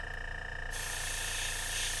 Ugh.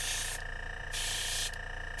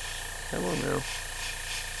 Come on now.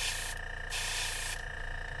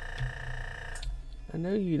 I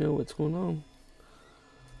know you know what's going on.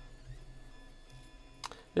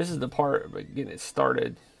 This is the part of getting it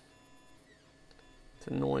started. It's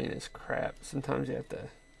annoying as crap. Sometimes you have to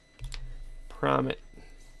prime it.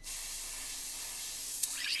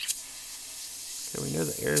 Okay, we know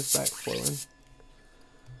the air is back flowing. Let's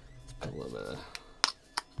put a little bit of...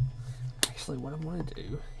 Actually, what I'm going to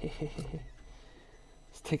do...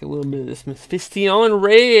 Let's take a little bit of this Mephistion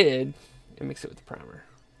red and mix it with the primer.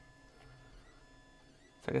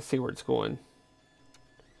 So I can see where it's going.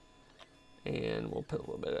 And we'll put a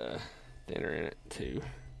little bit of thinner in it too.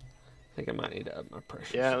 I think I might need to up my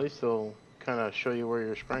pressure. Yeah, at least it'll kind of show you where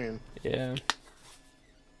you're spraying. Yeah.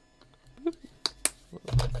 Boop. A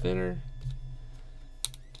little bit thinner.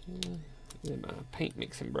 Get my paint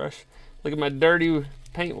mixing brush. Look at my dirty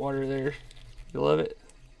paint water there. You love it?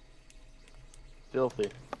 Filthy.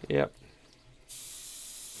 Yep.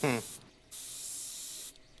 Come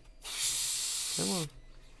on.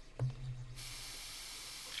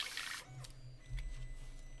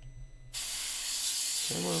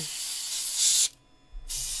 Come on.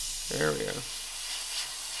 There we go.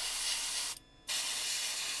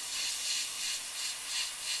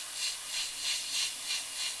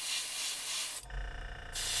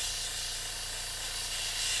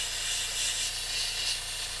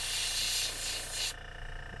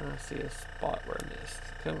 I see a spot where I missed.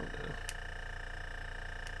 Come on now.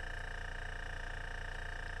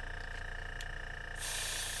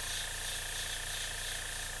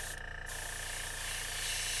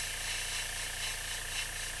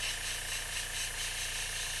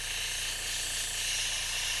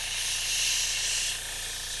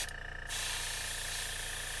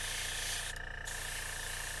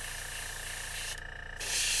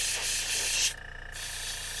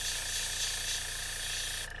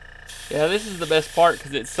 Yeah, this is the best part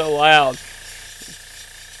because it's so loud.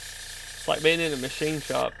 It's like being in a machine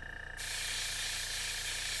shop.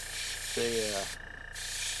 It's a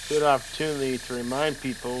good opportunity to remind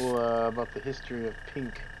people about the history of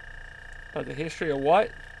pink. About the history of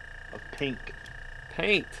what? Of pink.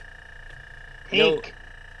 Paint. Pink.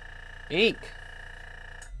 No, ink.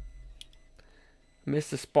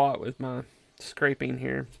 Missed a spot with my scraping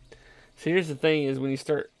here. So here's the thing is when you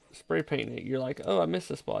start spray painting it, you're like, oh, I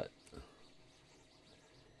missed a spot.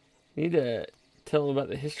 You need to tell them about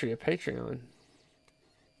the history of Patreon.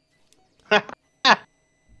 At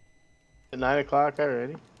 9 o'clock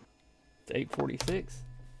already? It's 8:46.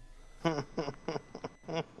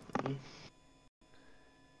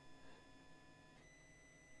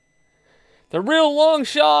 The real long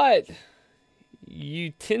shot.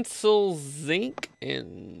 Utensil Zinc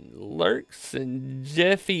and Lurks and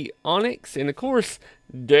Jeffy Onyx and of course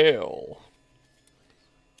Dale.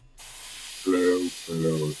 Hello.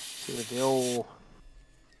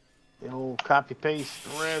 The old copy paste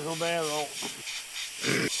razzle dazzle.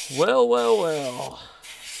 Well.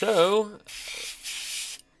 So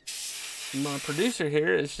my producer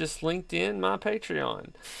here has just linked in my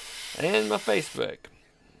Patreon and my Facebook.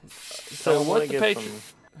 So what the Patreon?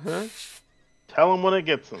 Huh? Tell them when it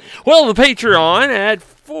gets them. Well, the Patreon at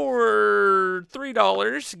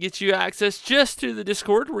 $3 gets you access just to the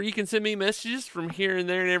Discord where you can send me messages from here and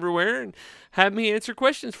there and everywhere and have me answer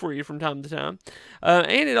questions for you from time to time.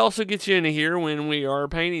 And it also gets you into here when we are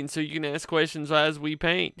painting so you can ask questions as we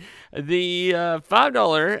paint. The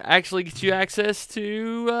 $5 actually gets you access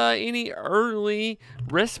to any early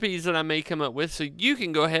recipes that I may come up with so you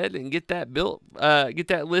can go ahead and get that built, get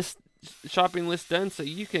that shopping list done so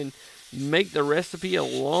you can make the recipe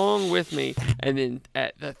along with me. And then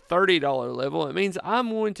at the $30 level, it means I'm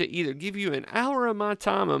going to either give you an hour of my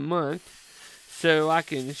time a month so I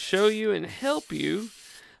can show you and help you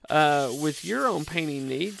with your own painting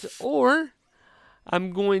needs, or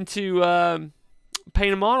I'm going to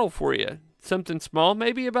paint a model for you. Something small,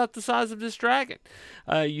 maybe about the size of this dragon.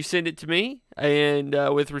 You send it to me and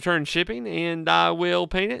with return shipping, and I will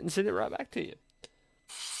paint it and send it right back to you.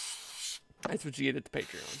 That's what you get at the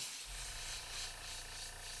Patreon.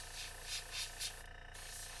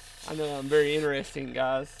 I know I'm very interesting,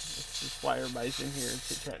 guys. That's just why everybody's in here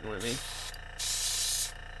chit-chatting with me.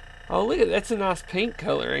 Oh, look at that. That's a nice pink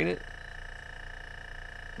color, ain't it?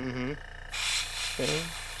 Mm-hmm. Okay.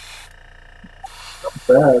 Not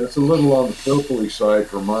bad. It's a little on the purpley side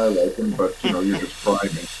for my liking, but you're just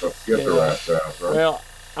priming, so get the rats out, right? Well,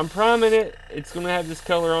 I'm priming it. It's going to have this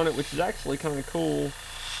color on it, which is actually kind of cool.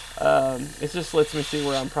 It just lets me see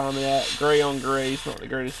where I'm priming at. Gray on gray is not the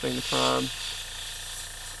greatest thing to prime.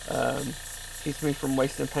 Keeps me from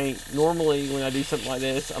wasting paint. Normally, when I do something like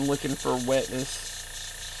this, I'm looking for wetness.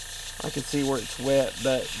 I can see where it's wet,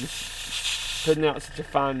 but just putting out such a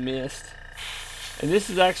fine mist. And this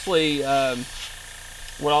is actually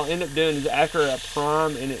what I'll end up doing is after I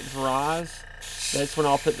prime and it dries, that's when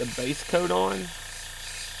I'll put the base coat on.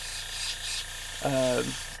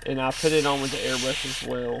 And I put it on with the airbrush as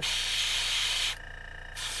well.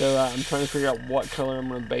 So I'm trying to figure out what color I'm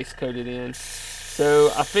going to base coat it in.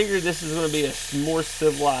 So I figured this is going to be a more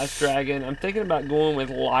civilized dragon. I'm thinking about going with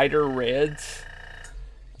lighter reds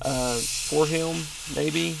for him,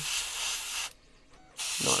 maybe.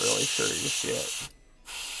 Not really sure just yet.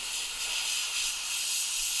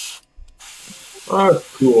 That's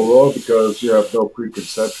cool, though, because you have no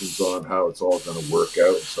preconceptions on how it's all going to work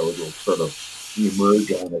out, so it'll sort of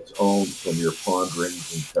emerge on its own from your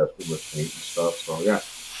ponderings and testing with paint and stuff. So, yeah,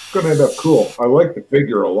 it's going to end up cool. I like the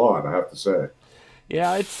figure a lot, I have to say.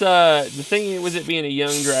 Yeah, it's the thing with it being a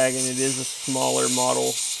young dragon, it is a smaller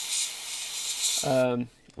model,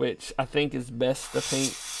 which I think is best to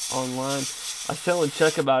paint online. I was telling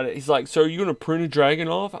Chuck about it. He's like, "So are you gonna print a dragon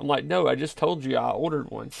off?" I'm like, "No, I just told you I ordered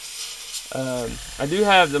one." I do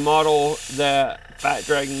have the model that Fat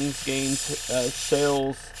Dragons Games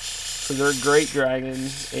sells So they're a great Dragon,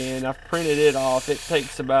 and I've printed it off. It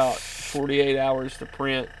takes about 48 hours to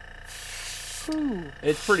print. Whew.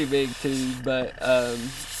 It's pretty big too, but I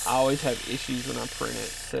always have issues when I print it.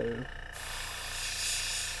 So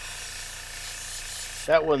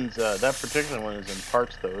that particular one is in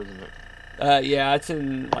parts though, isn't it? yeah, it's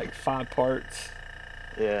in like 5 parts.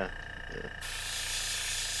 Yeah.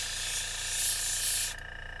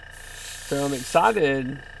 So I'm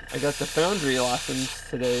excited. I got the Foundry license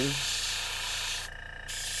today.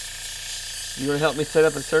 You want to help me set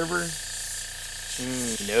up a server?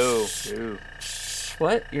 No.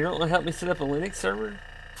 What? You don't want to help me set up a Linux server?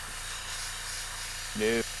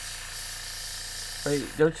 No. Wait,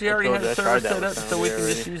 don't you already have a server set up so we can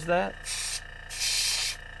just use that?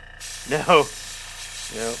 No.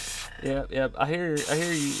 Yep. I hear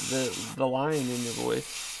you, the lion in your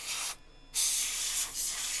voice.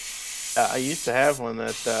 I used to have one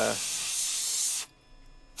that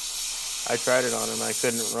I tried it on and I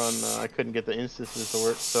couldn't run. I couldn't get the instances to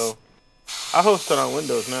work, so I host it on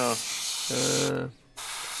Windows now.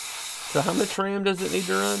 So how much RAM does it need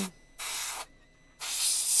to run?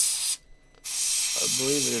 I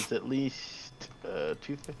believe it is at least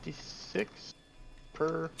 256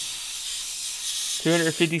 per.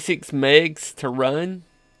 256 megs to run?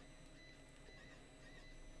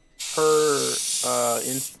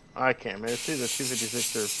 I can't remember. It's either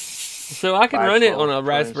 256 or. So I can run it on a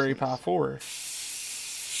Raspberry Pi 4. Like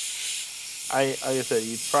I said,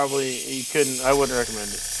 you couldn't. I wouldn't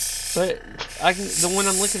recommend it. But the one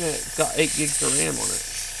I'm looking at got 8 gigs of RAM on it.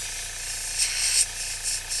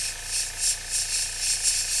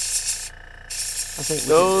 I think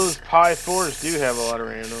those Pi 4s do have a lot of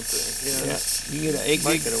RAM, don't they? Yeah. You can get an 8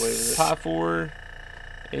 gig Pi 4,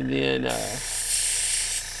 and then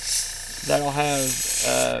that'll have,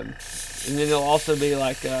 and then it'll also be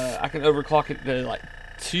like, I can overclock it to like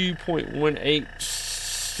 2.18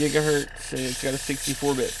 gigahertz, and it's got a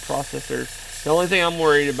 64-bit processor. The only thing I'm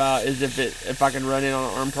worried about is if I can run it on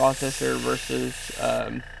an ARM processor versus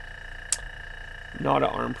not an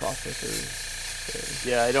ARM processor. So.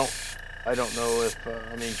 Yeah, I don't know if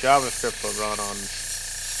JavaScript will run on.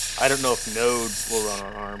 I don't know if Node will run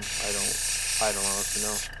on ARM. I don't honestly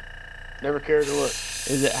know. Never cared to look.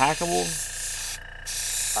 Is it hackable?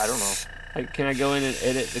 I don't know. Like, can I go in and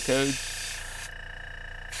edit the code?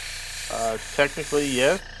 Technically,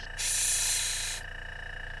 yes.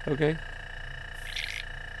 Okay.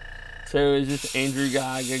 So is this Andrew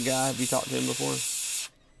guy a good guy? Have you talked to him before?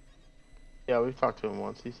 Yeah, we've talked to him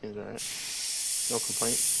once. He seems alright. No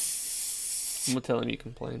complaints. I'm gonna tell him you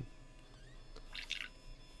complain.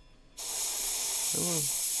 Oh,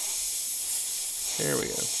 there we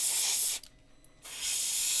go.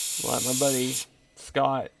 Like my buddy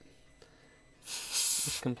Scott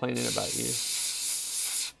was complaining about you.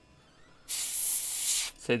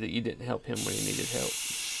 Said that you didn't help him when he needed help.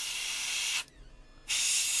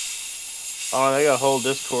 Oh, they got a whole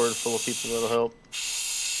Discord full of people that'll help.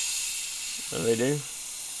 Oh, they do?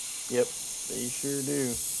 Yep, they sure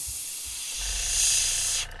do.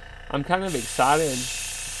 I'm kind of excited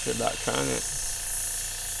about trying it.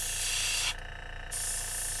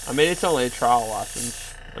 I mean, it's only a trial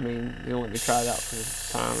license. I mean, you want me to try it out for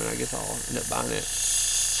time, and I guess I'll end up buying it.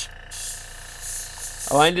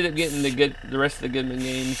 Oh, I ended up getting the rest of the Goodman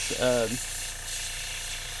games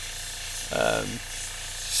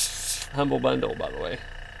Humble Bundle, by the way.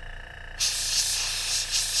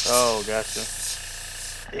 Oh, gotcha.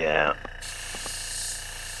 Yeah.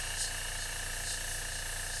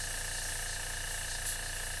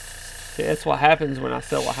 See, that's what happens when I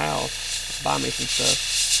sell a house. Buy me some stuff.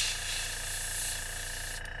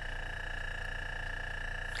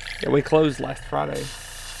 Yeah, we closed last Friday.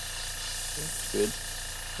 That's good.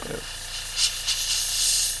 Yep.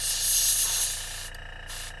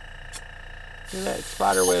 Look at that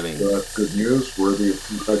spider webbing. So that's good news. Worthy of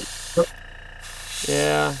congratulations.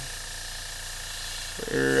 Yeah.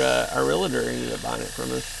 Our realtor ended up buying it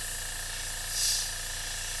from us.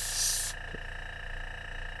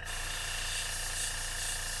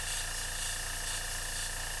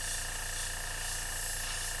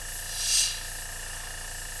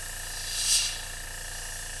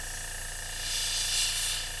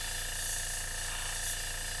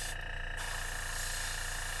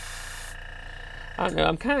 I don't know.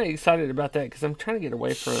 I'm kind of excited about that because I'm trying to get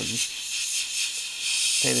away from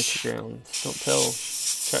Fantasy Grounds. Don't tell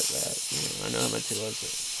Chuck that. You know, I know how much he loves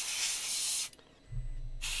it.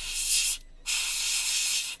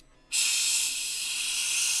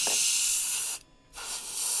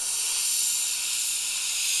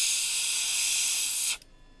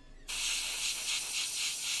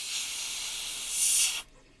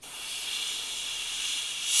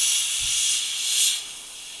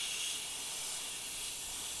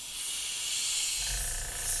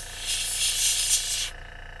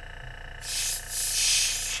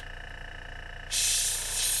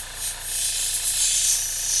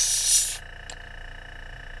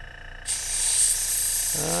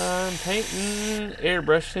 painting,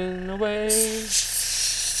 airbrushing away.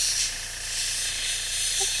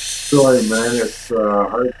 Sorry, man. It's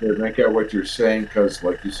hard to make out what you're saying because,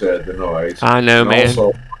 like you said, the noise. I know, and man.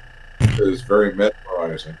 Also, is very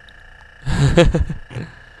mesmerizing.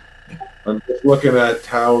 I'm just looking at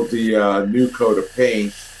how the new coat of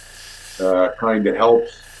paint kind of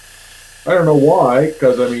helps. I don't know why,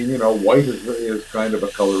 because I mean, white is kind of a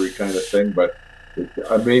colory kind of thing, but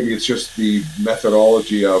maybe it's just the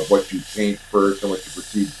methodology of what you paint first and what you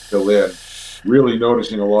proceed to fill in. Really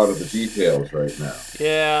noticing a lot of the details right now.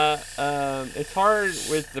 Yeah, it's hard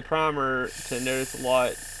with the primer to notice a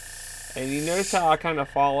lot. And you notice how I kind of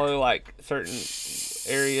follow like certain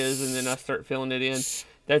areas and then I start filling it in.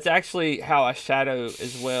 That's actually how I shadow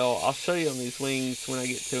as well. I'll show you on these wings when I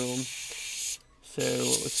get to them. So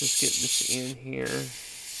let's just get this in here.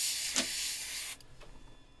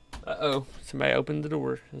 Uh-oh, somebody opened the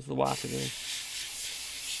door. It's the wife again.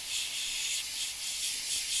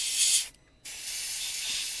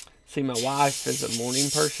 See, my wife is a morning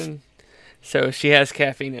person. So if she has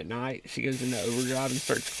caffeine at night, she goes into overdrive and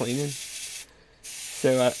starts cleaning.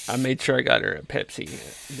 So I made sure I got her a Pepsi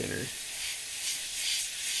dinner.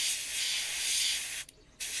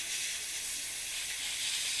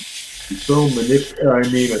 She's so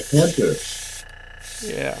attentive.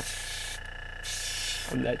 Yeah.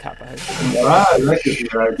 I'm that type of husband. That gives me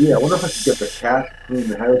an idea. I wonder if I could get the cat to clean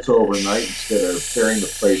the house overnight instead of tearing the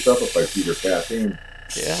place up if I feed her caffeine.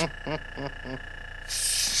 Yeah.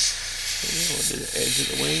 We'll do the edge of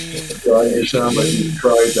the wing. You sound like you've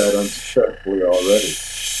tried that unsuccessfully already.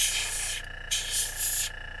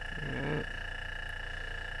 Alright.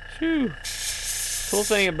 Phew. Cool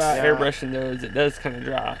thing about airbrushing though is it does kind of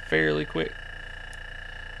dry fairly quick.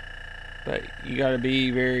 But you got to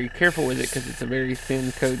be very careful with it because it's a very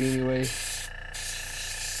thin coat anyway.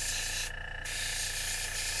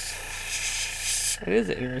 It is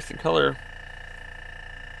an interesting color.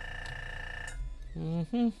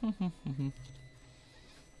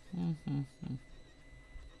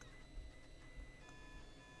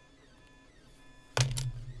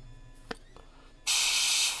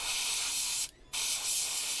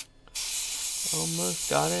 Almost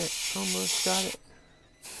got it. Almost got it.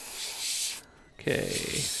 Okay.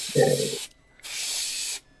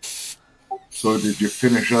 So did you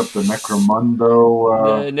finish up the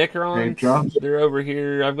Necromundo the Necrons, paint jobs? they're over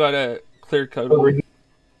here. I've got a clear coat them.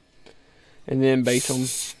 And then base them.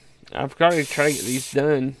 I've got to try to get these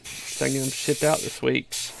done so I can get them shipped out this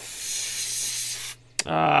week.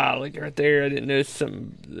 Ah, look right there. I didn't notice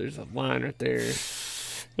something. There's a line right there.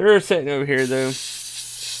 They're sitting over here though.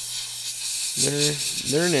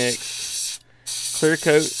 They're next. Clear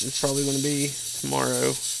coat is probably going to be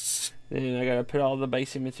tomorrow. Then I got to put all the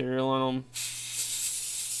basing material on them.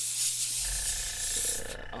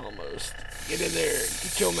 Almost. Get in there.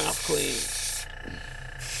 Get your mouth clean.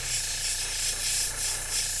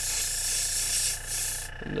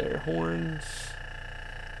 And their horns.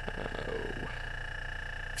 Oh.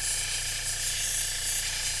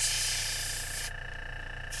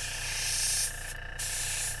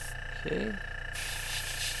 Okay.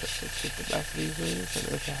 Let's get the back of these wings. I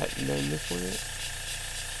noticed I hadn't done this one yet.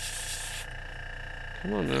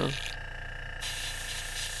 Come on now.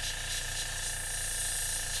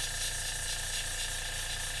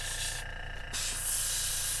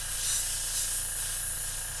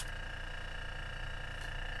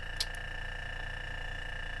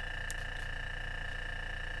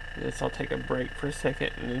 This I'll take a break for a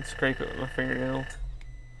second and then scrape it with my fingernail.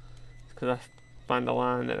 Because I find a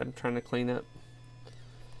line that I'm trying to clean up.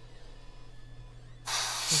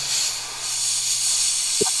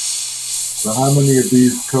 So how many of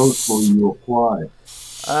these coats will you apply?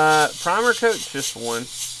 Primer coat's just one.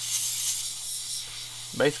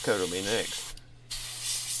 Base coat will be next.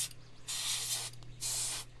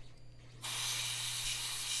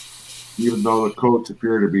 Even though the coats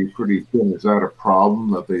appear to be pretty thin, is that a problem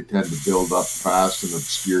that they tend to build up fast and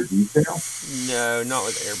obscure detail? No, not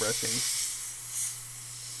with airbrushing.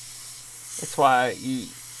 That's why you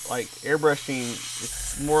like airbrushing.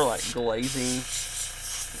 It's more like glazing.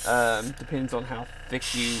 Depends on how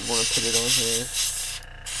thick you want to put it on here.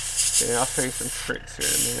 Okay, I'll show you some tricks here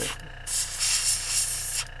in a minute.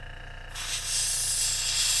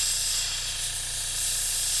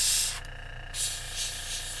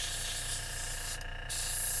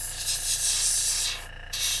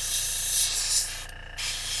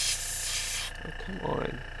 Oh, come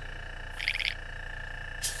on.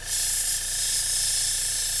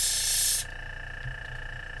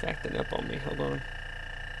 It's acting up on me. Hold on.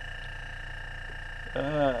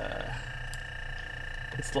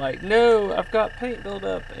 It's like, no, I've got paint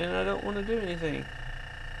buildup and I don't want to do anything.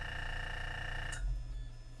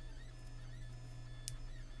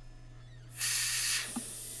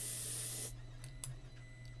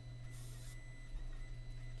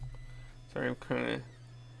 Sorry, I'm kind of...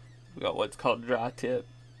 We got what's called dry tip.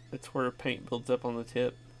 That's where paint builds up on the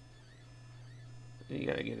tip. You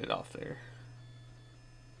gotta get it off there.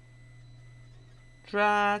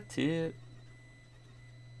 Dry tip.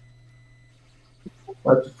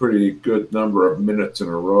 That's a pretty good number of minutes in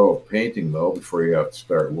a row of painting, though, before you have to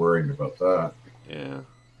start worrying about that. Yeah.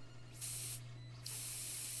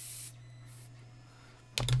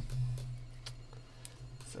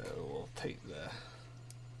 So we'll take the...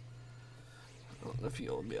 I don't know if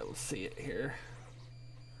you'll be able to see it here.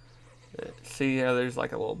 See how there's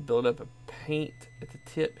like a little buildup of paint at the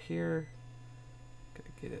tip here? Gotta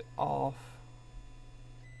get it off.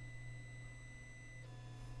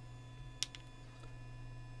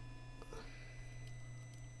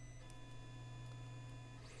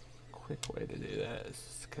 Quick way to do that is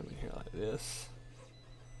just come in here like this.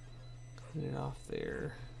 Clean it off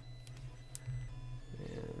there.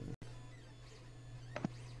 And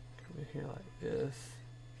come in here like this.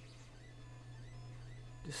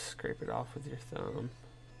 Just scrape it off with your thumb.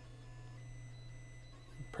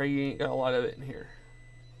 Pray you ain't got a lot of it in here.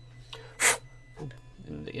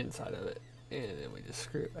 In the inside of it. And then we just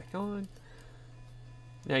screw it back on.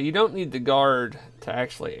 Now you don't need the guard to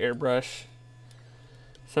actually airbrush.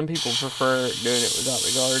 Some people prefer doing it without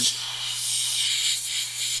the guard.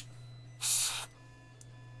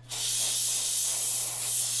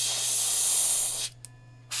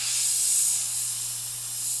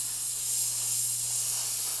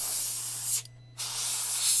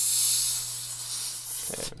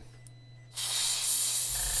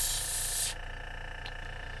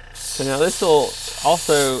 So now this will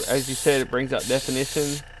also, as you said, it brings out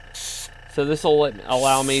definition. So this will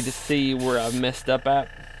allow me to see where I've messed up at,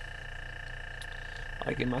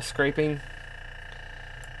 like in my scraping.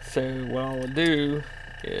 So what I will do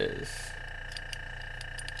is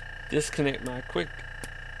disconnect my quick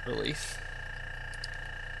release.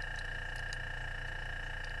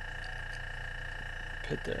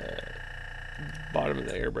 Put the bottom of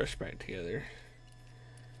the airbrush back together.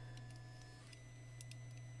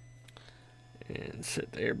 And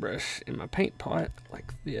set the airbrush in my paint pot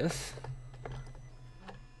like this.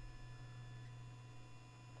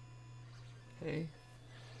 Okay.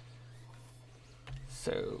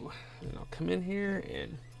 So then I'll come in here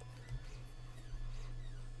and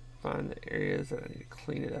find the areas that I need to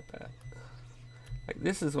clean it up at. Like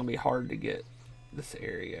this is going to be hard to get this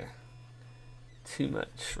area too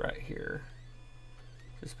much right here,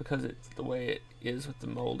 just because it's the way it is with the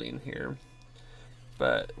molding here.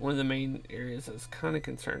 But one of the main areas I was kind of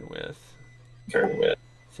concerned with,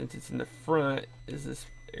 since it's in the front, is this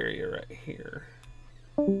area right here.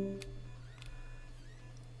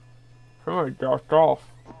 Somebody dropped off.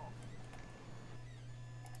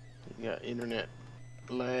 You got internet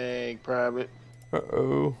lag, private.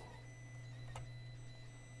 Uh-oh.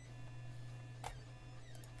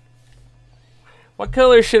 What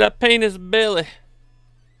color should I paint his belly?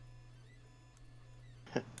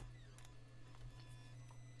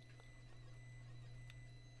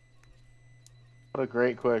 What a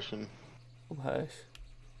great question. Oh, hush.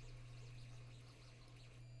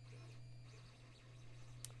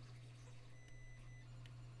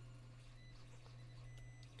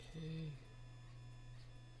 Okay.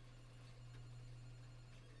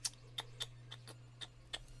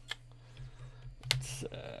 Let's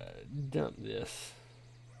dump this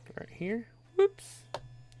right here. Whoops.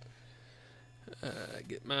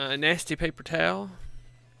 Get my nasty paper towel.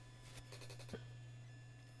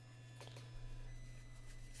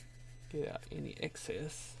 Get out any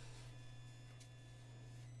excess.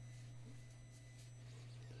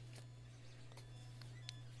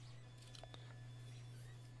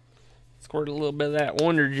 Squirt a little bit of that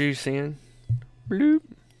wonder juice in. Bloop.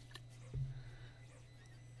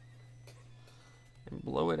 And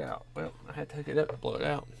blow it out. Well, I had to hook it up to blow it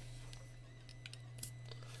out.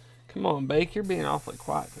 Come on, Bake, you're being awfully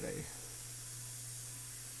quiet today.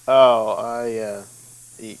 Oh, yeah,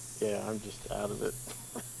 I'm just out of it.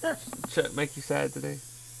 Chuck make you sad today?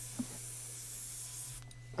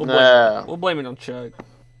 We'll blame it on Chuck.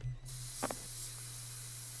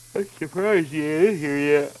 I'm surprised he ain't in here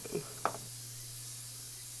yet.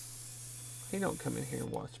 He don't come in here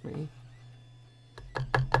and watch me.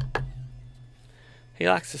 He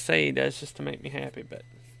likes to say he does just to make me happy, but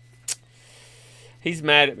he's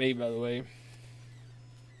mad at me, by the way.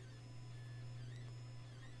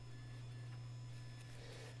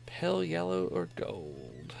 pale yellow or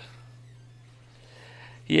gold.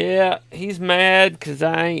 Yeah, he's mad because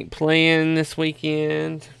I ain't playing this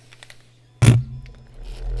weekend.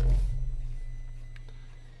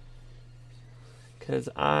 Because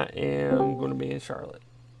I am going to be in Charlotte.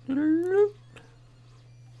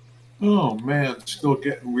 Oh man, still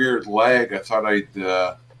getting weird lag. I thought I'd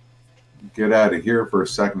get out of here for a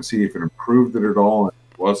second, see if it improved it at all. It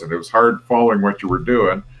wasn't. It was hard following what you were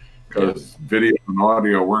doing because video and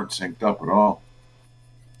audio weren't synced up at all.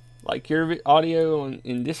 Like your audio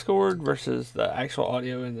in Discord versus the actual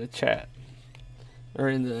audio in the chat or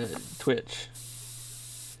in the Twitch.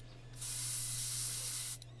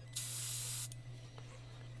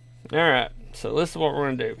 Alright, so this is what we're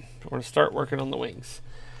going to do. We're going to start working on the wings.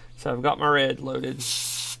 So I've got my red loaded.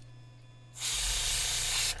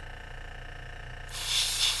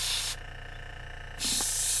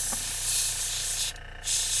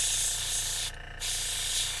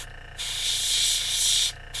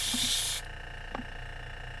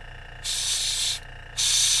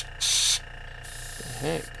 The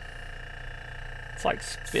heck? It's like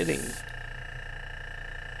spitting.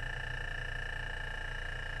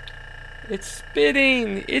 It's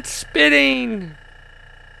spitting! It's spitting!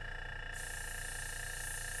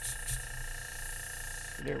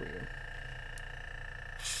 There we go.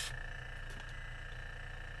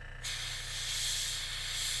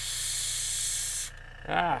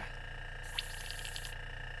 Ah.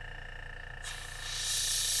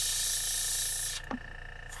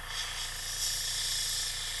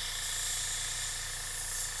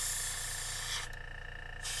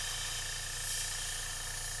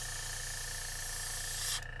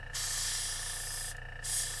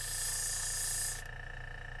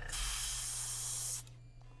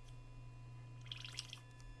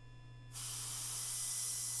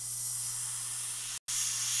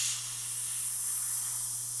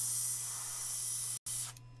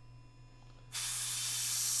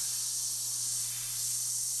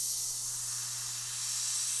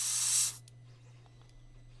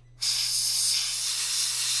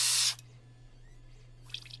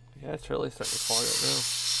 Yeah, it's really starting to clog up now.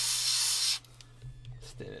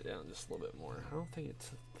 Stand it down just a little bit more. I don't think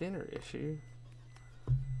it's a thinner issue.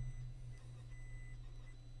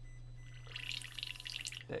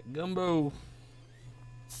 That gumbo.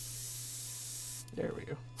 There we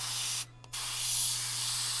go.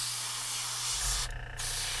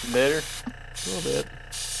 Better? A little bit.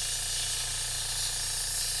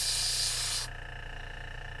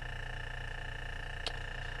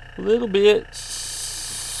 A little bit.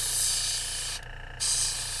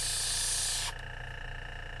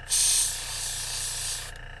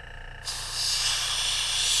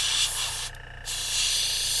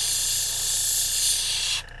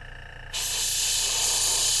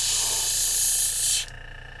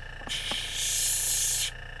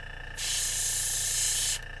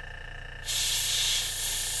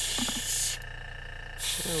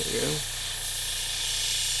 There we go.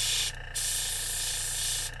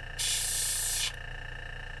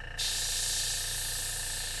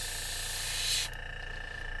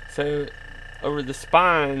 So, over the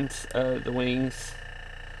spines of the wings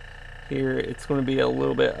here, it's going to be a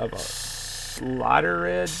little bit of a lighter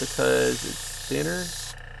red because it's thinner,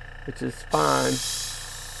 which is fine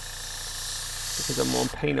because I'm going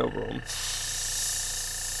to paint over them.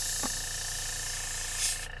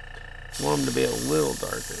 I want them to be a little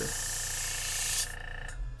darker,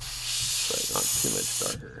 but not too much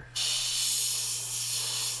darker.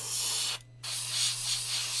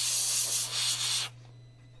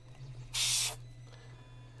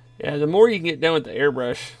 Yeah, the more you can get done with the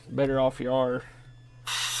airbrush, the better off you are.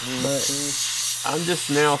 But I'm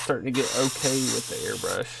just now starting to get okay with the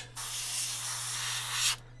airbrush.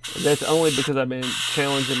 And that's only because I've been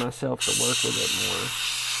challenging myself to work with it more.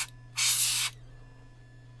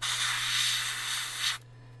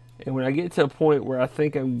 And when I get to a point where I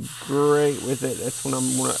think I'm great with it, that's when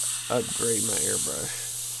I'm going to upgrade my airbrush.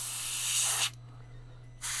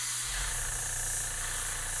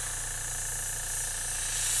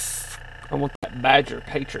 I want that Badger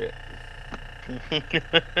Patriot.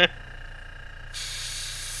 I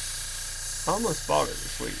almost bought it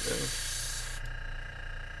this week, though.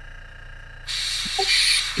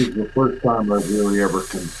 It's the first time I've really ever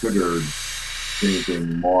considered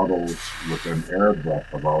painting models with an airbrush.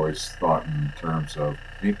 I've always thought in terms of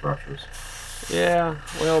paintbrushes. Yeah,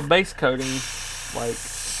 well, base coating, like,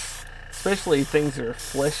 especially things that are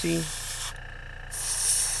fleshy,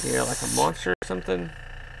 you know, like a monster or something,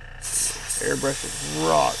 airbrush is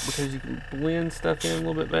rock because you can blend stuff in a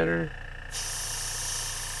little bit better.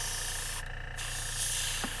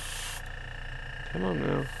 Come on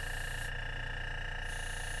now.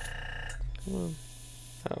 Come on.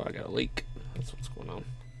 Oh, I got a leak. That's what's going on.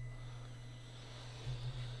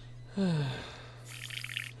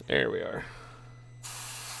 There we are.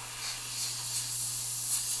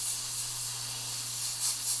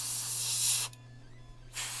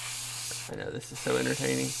 I know this is so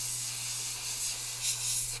entertaining.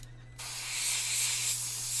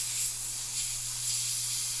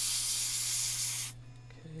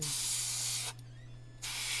 Okay.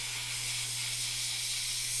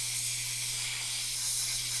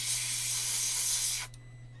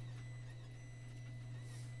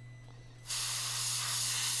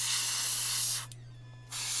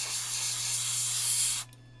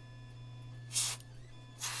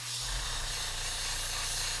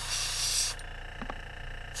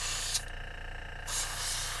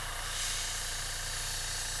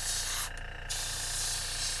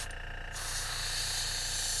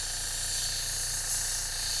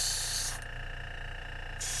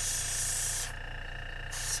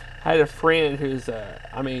 I had a friend who's,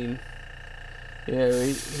 I mean, you know,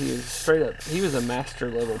 he was straight up, he was a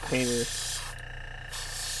master level painter.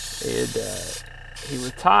 And he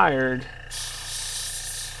retired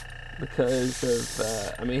because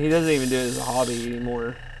of, I mean, he doesn't even do it as a hobby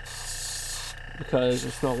anymore because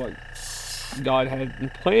it's not what God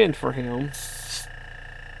had planned for him.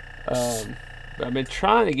 But I've been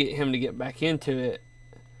trying to get him to get back into it.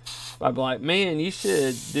 I'd be like, man, you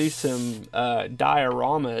should do some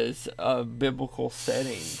dioramas of biblical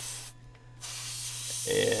settings.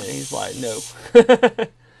 And he's like, no.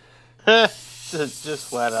 just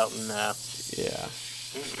flat out no. Yeah.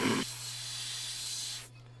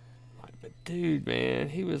 But dude, man,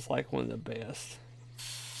 he was like one of the best.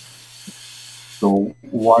 So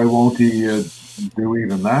why won't he do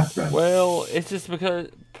even that then? Well, it's just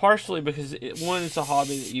partially because one, it's a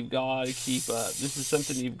hobby that you've got to keep up. This is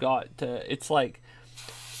something you've got to. It's like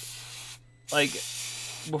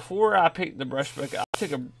before I picked the brush book, I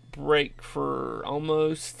took a break for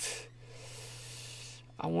almost,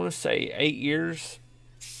 I want to say 8 years.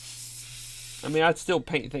 I mean, I'd still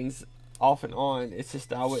paint things off and on. It's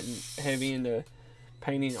just I wasn't heavy into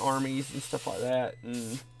painting armies and stuff like that,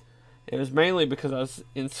 and it was mainly because I was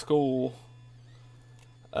in school,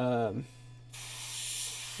 you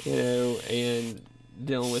know, and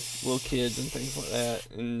dealing with little kids and things like that.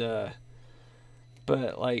 And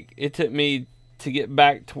but like it took me to get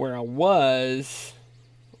back to where I was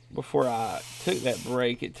before I took that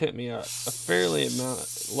break. It took me a fairly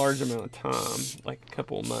large amount of time, like a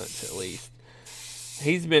couple of months at least.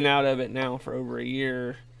 He's been out of it now for over a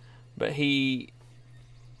year, but he,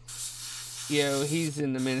 you know, he's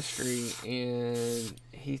in the ministry and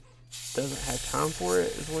he doesn't have time for it,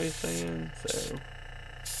 is what he's saying. So.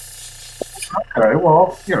 Okay,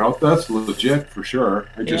 well, you know, that's legit for sure.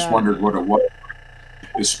 I just wondered what it was.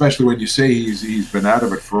 Especially when you say he's been out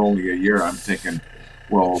of it for only a year. I'm thinking,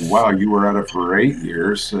 well, wow, you were at it for 8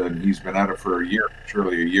 years and he's been at it for a year.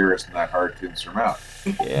 Surely a year isn't that hard to insurmount.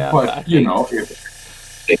 Yeah, but you know, if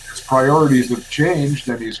his priorities have changed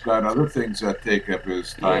and he's got other things that take up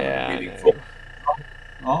his time and meaningful,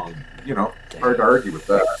 well, you know, it's hard to argue with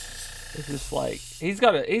that. It's just like he's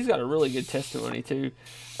got a really good testimony too.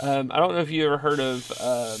 I don't know if you ever heard of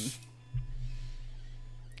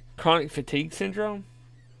chronic fatigue syndrome.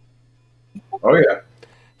 Oh yeah.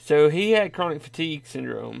 So he had chronic fatigue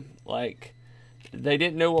syndrome. Like they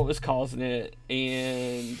didn't know what was causing it,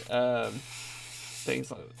 and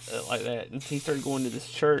things like that. And he started going to this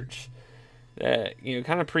church that, you know,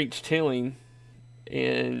 kind of preached healing,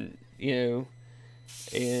 and you know,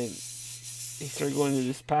 and he started going to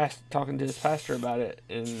this talking to his pastor about it,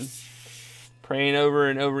 and praying over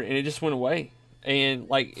and over, and it just went away. And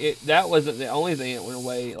like that wasn't the only thing that went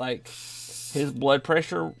away. Like his blood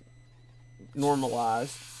pressure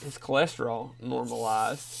normalized, his cholesterol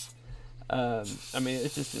normalized. I mean,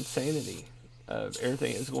 it's just insanity of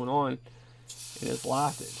everything that's going on in his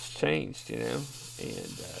life that's changed, you know.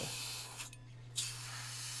 And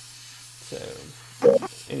so,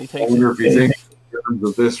 and he takes. I wonder if he thinks in terms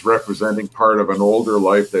of this representing part of an older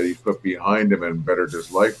life that he put behind him and bettered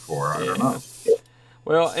his life for. I don't know.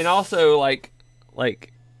 Well, and also like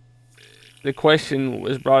the question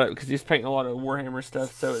was brought up because he's painting a lot of Warhammer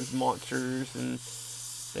stuff, so it's monsters and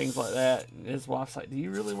things like that. And his wife's like, "Do you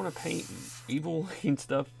really want to paint evil and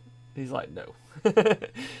stuff?" He's like, "No." I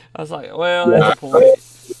was like, "Well, that's a point."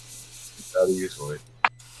 That easily. Oh,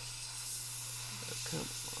 come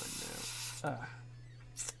on now.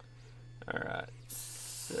 All right.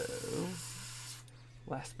 So,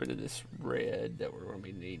 last bit of this red that we're going to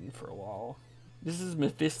be needing for a while. This is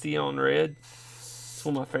Mephistion red. It's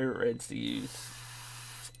one of my favorite reds to use.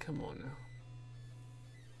 Come on now.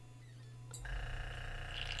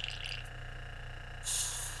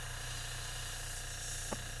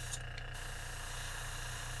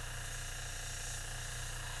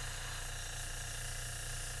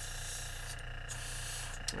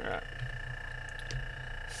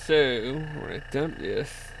 So, I'm going to dump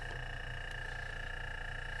this.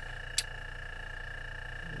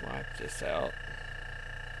 Wipe this out.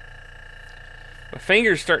 My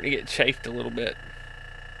finger's starting to get chafed a little bit.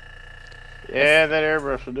 Yeah, that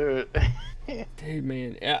airbrush will do it. Dude,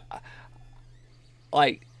 man.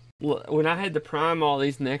 Like, when I had to prime all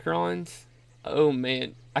these Necrons, oh,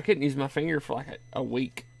 man. I couldn't use my finger for like a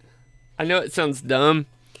week. I know it sounds dumb,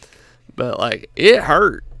 but like, it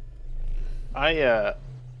hurt.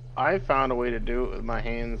 I found a way to do it with my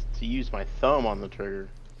hands to use my thumb on the trigger.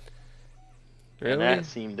 Really? And that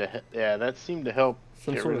seemed to help.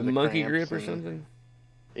 Some get sort rid of the monkey cramps grip or and- something?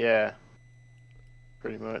 Yeah,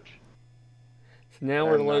 pretty much. So now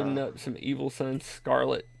we're And, loading up some Evil Sun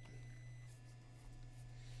Scarlet.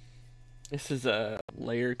 This is a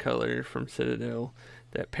layer color from Citadel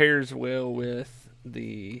that pairs well with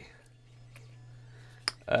the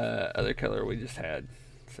other color we just had.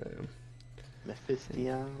 So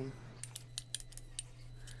Mephistion.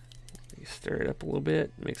 you stir it up a little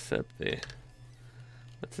bit, mix up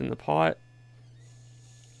what's in the pot.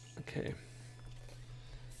 Okay.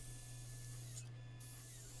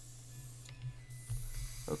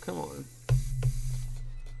 Oh, come on.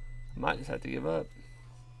 I might just have to give up.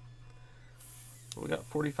 We got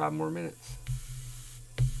 45 more minutes.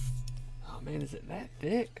 Oh man, is it that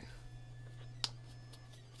thick?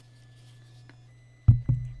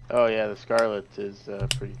 Oh yeah, the Scarlet is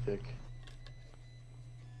pretty thick.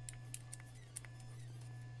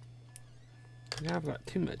 Now I've got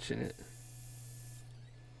too much in it.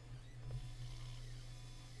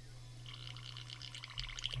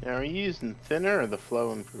 Now, are you using thinner or the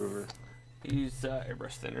flow improver? Use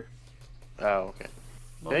airbrush thinner. Oh, okay.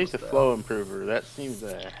 I use the Almost flow improver. That seems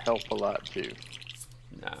to help a lot too.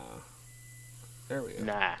 Nah. There we go.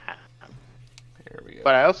 Nah. There we go.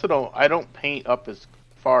 But I also don't paint up as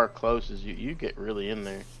far close as you. You get really in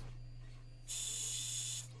there.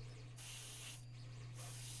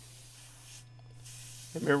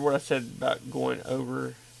 Remember what I said about going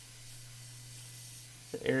over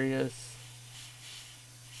the areas?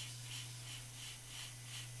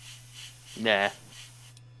 Nah.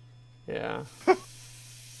 Yeah.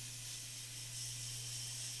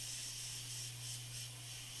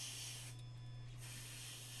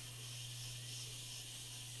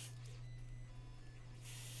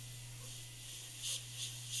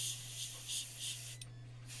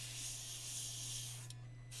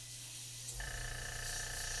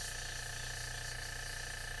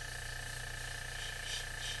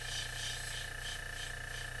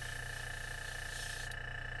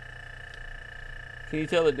 Can you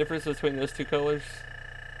tell the difference between those two colors?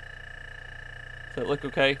 Does it look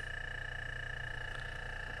okay?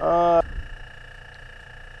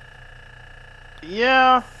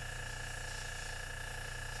 Yeah.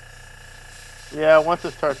 Yeah, once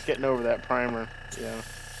it starts getting over that primer, yeah.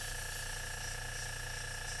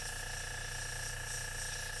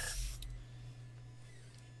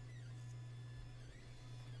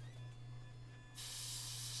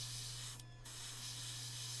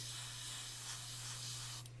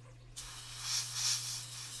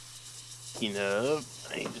 You know,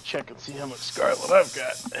 I need to check and see how much Scarlet I've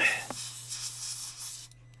got.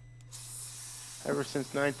 Ever since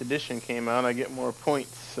 9th edition came out, I get more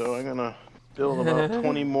points, so I'm gonna build about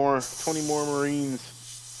 20 more Marines.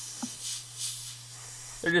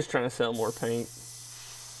 They're just trying to sell more paint.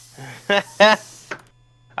 I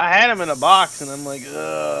had them in a box, and I'm like,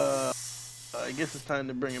 I guess it's time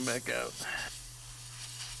to bring them back out.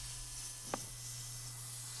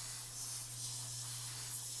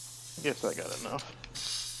 I guess I got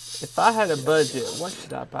enough. If I had a budget, what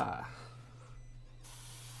should I buy?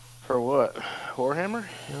 For what? Warhammer?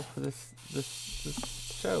 You know, for this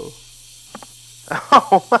show.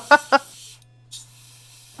 Oh.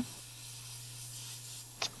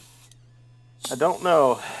 I don't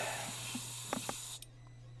know.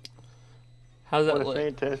 How's that What a look?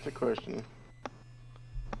 fantastic question.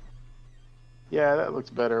 Yeah, that looks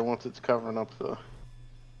better once it's covering up the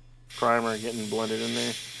primer getting blended in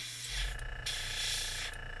there.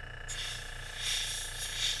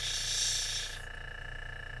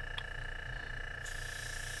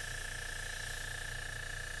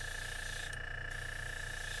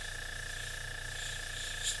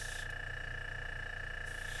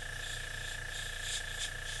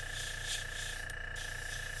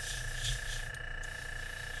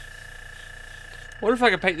 What if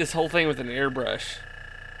I could paint this whole thing with an airbrush?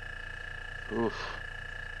 Oof.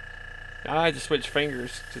 I had to switch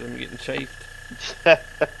fingers because I'm getting chafed.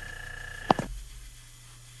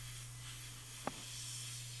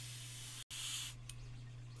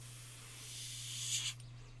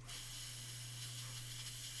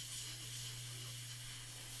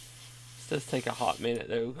 does take a hot minute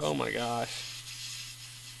though. Oh my gosh.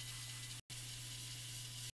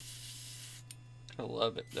 I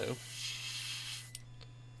love it though.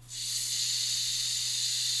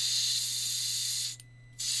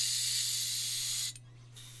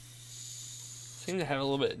 Seem to have a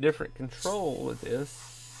little bit different control with this.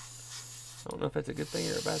 I don't know if that's a good thing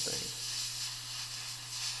or a bad thing.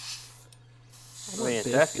 I mean, at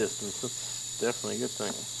that distance, that's definitely a good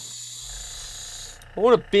thing. I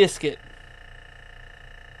want a biscuit.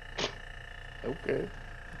 Okay.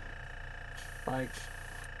 Like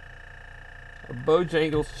a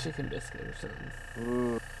Bojangles chicken biscuit or something.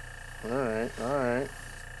 Ooh. Alright, alright.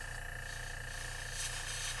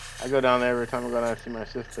 I go down there every time I go down to see my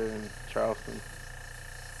sister in Charleston.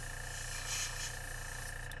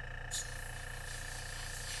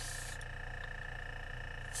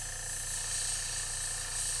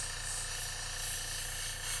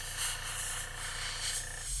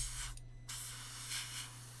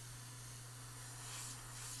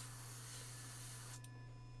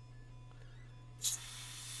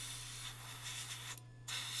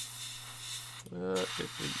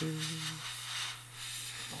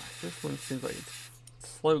 This one seems like it's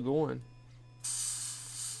slow going.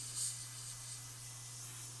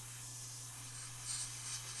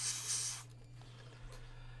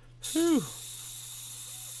 Whew.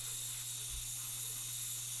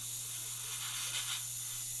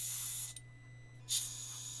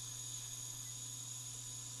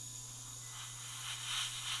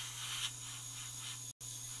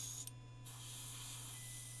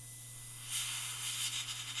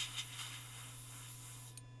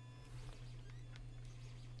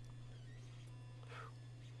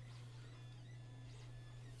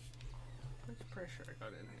 How much pressure I got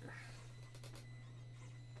in here?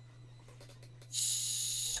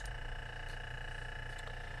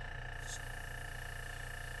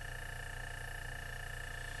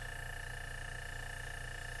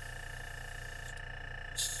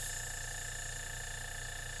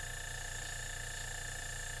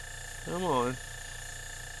 Come on.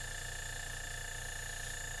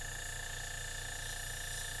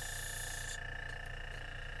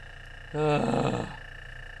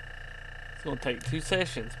 It's gonna take 2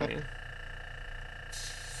 sessions, man. I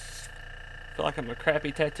feel like I'm a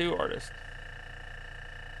crappy tattoo artist.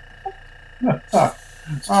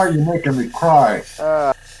 Oh, you're making me cry.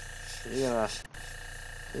 You're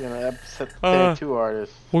gonna upset the tattoo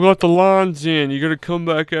artist. We got the lines in. You gotta come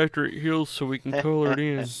back after it heals so we can color it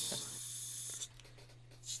in.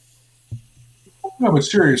 No, but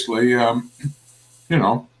seriously, you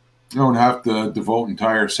know, you don't have to devote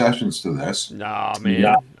entire sessions to this. Nah, man.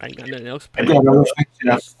 Yeah. I ain't got nothing else. I've got other things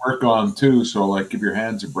you have to work on too. So, like, give your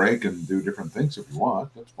hands a break and do different things if you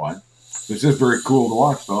want. That's fine. It's just very cool to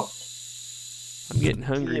watch, though. I'm getting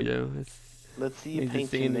hungry though. Let's see you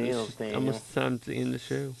paint your nails, Daniel. Almost time to end the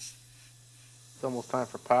show. It's almost time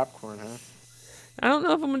for popcorn, huh? I don't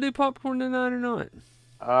know if I'm gonna do popcorn tonight or not.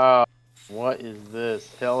 What is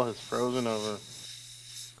this? Hell has frozen over.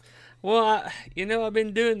 Well, I've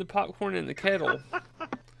been doing the popcorn in the kettle.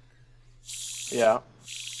 Yeah.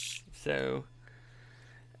 So,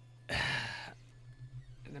 and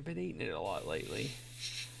I've been eating it a lot lately.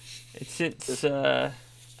 And since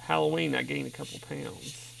Halloween, I gained a couple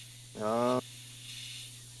pounds.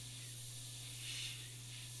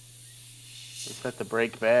 Just have to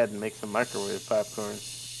break bad and make some microwave popcorn.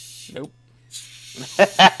 Nope.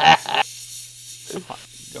 Hot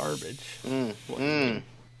garbage.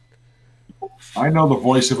 I know the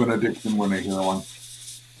voice of an addiction when I hear one.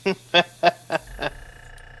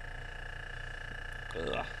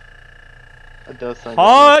 That does sound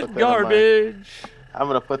hot garbage. I'm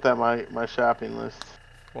gonna put that on my shopping list.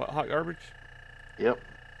 What, hot garbage? Yep.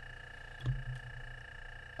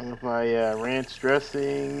 I'm with my ranch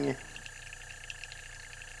dressing.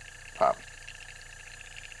 Pop.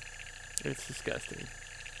 It's disgusting.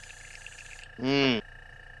 Here,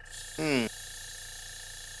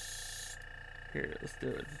 let's do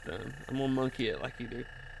it. It's done. I'm gonna monkey it like you do.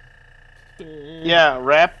 Yeah,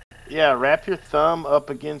 wrap your thumb up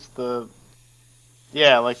against the.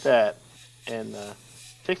 Yeah, like that, and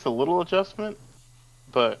takes a little adjustment,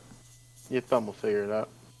 but your thumb will figure it out.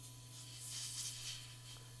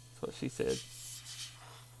 That's what she said.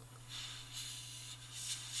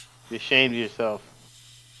 Be ashamed of yourself.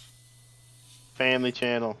 Family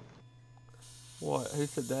channel. What? Who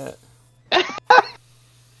said that?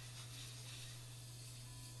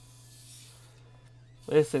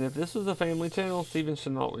 Listen, if this was a family channel, Steven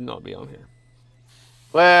Chenault would not be on here.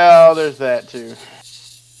 Well, there's that too.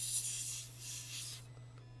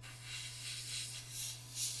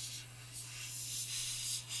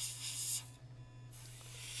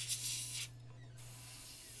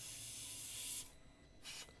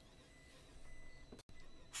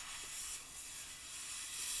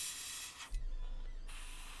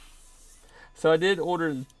 So I did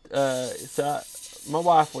order. My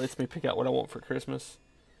wife lets me pick out what I want for Christmas,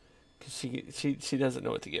 cause she doesn't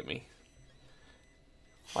know what to get me.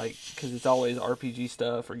 Like, cause it's always RPG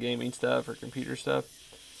stuff or gaming stuff or computer stuff.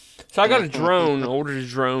 So I got a drone. I ordered a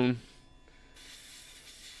drone,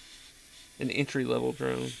 an entry level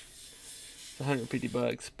drone. It's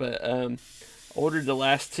 $150, but I ordered the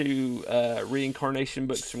last two reincarnation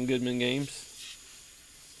books from Goodman Games.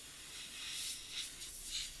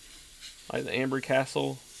 Like the Amber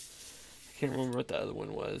Castle. I can't remember what the other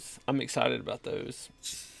one was. I'm excited about those.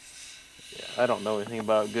 Yeah, I don't know anything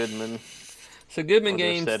about Goodman. So Goodman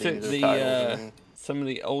Games took the some of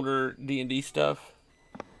the older D&D stuff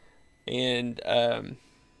and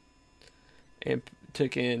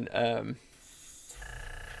took in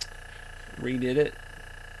redid it,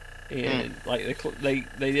 and like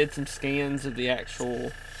they did some scans of the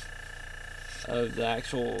actual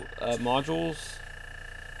modules.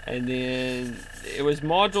 And then it was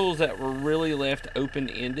modules that were really left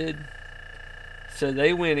open-ended. So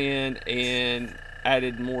they went in and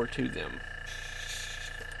added more to them.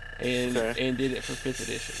 And did it for 5th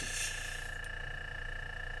edition.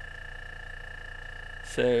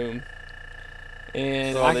 So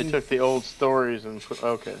they took the old stories and put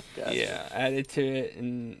gotcha. Yeah, added to it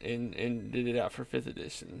and did it out for 5th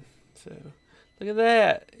edition. So look at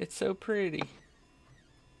that. It's so pretty.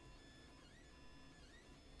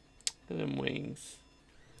 Look at them wings.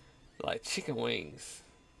 They're like chicken wings.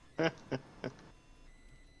 Look at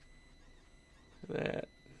that.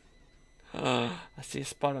 I see a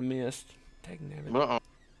spot of mist.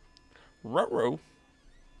 Ruh-roh.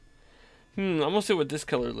 I'm gonna see what this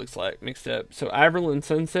color looks like mixed up. So Iverland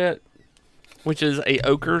Sunset, which is a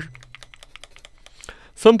ochre.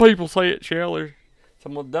 Some people say it's yellow. So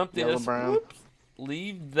I'm gonna dump this. Yellow brown. Whoops,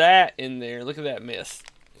 leave that in there. Look at that mist.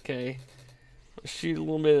 Okay. Shoot a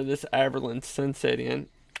little bit of this Iverland Sunset in.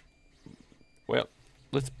 Well,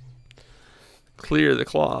 let's clear the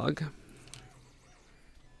clog.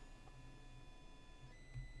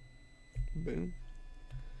 Boom.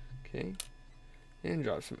 Okay. And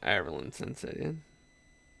drop some Iverland Sunset in.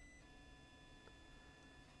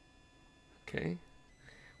 Okay.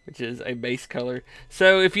 Which is a base color.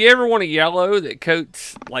 So if you ever want a yellow that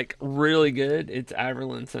coats like really good, it's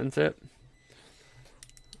Iverland Sunset.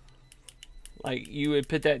 Like, you would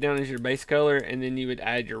put that down as your base color, and then you would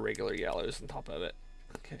add your regular yellows on top of it.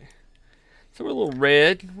 Okay. So we're a little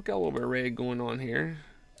red. We got a little bit of red going on here.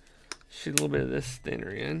 Shoot a little bit of this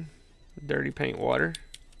thinner in. Dirty paint water.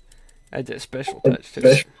 Adds that special touch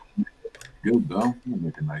to it. Good, though. It'll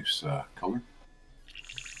make a nice color.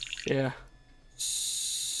 Yeah.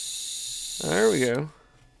 There we go.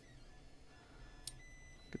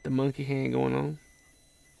 Get the monkey hand going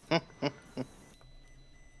on.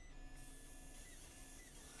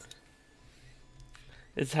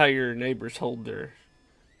 It's how your neighbors hold their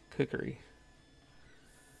cookery.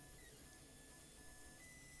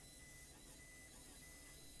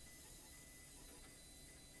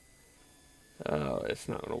 Oh, it's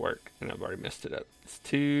not going to work, and I've already messed it up. It's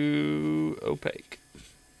too opaque.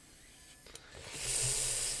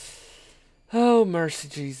 Oh, mercy,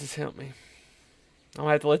 Jesus, help me. I'll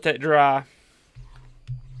have to let that dry.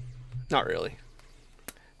 Not really.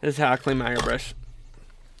 This is how I clean my airbrush.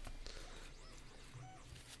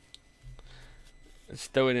 Let's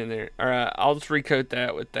throw it in there. Alright, I'll just recoat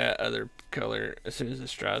that with that other color as soon as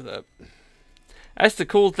this dries up. That's the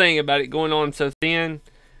cool thing about it going on so thin.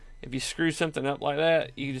 If you screw something up like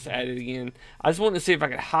that, you can just add it again. I just wanted to see if I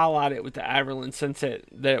could highlight it with the Iverland Sunset,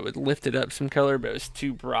 that it would lift it up some color, but it was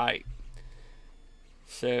too bright.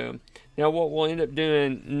 So, now what we'll end up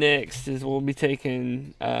doing next is we'll be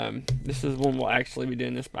taking, this is when we'll actually be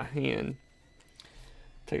doing this by hand.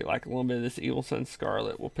 Take like a little bit of this Evil Sun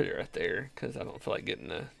Scarlet. We'll put it right there because I don't feel like getting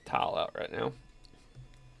the tile out right now.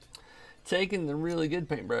 Taking the really good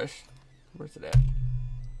paintbrush. Where's it at?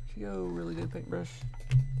 Where'd you go, really good paintbrush?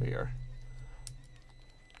 There you are.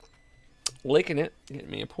 Licking it, getting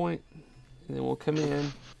me a point. And then we'll come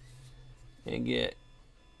in and get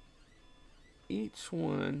each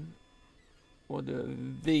one. We'll do a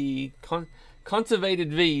V.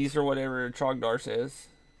 Conservated V's or whatever Trogdor says.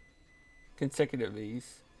 Consecutive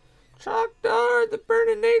V's. Trogdor, the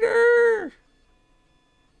Burninator!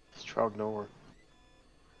 It's Trogdor.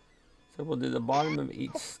 So we'll do the bottom of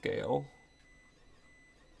each scale.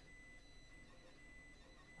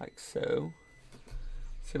 Like so.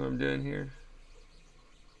 See what I'm doing here?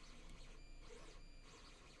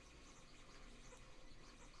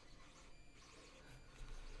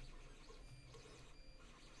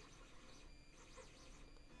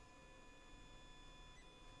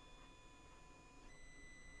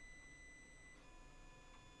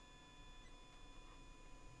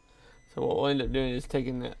 So what we'll end up doing is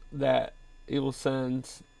taking that Evil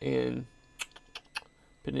Sons and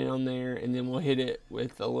putting it on there, and then we'll hit it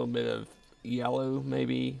with a little bit of yellow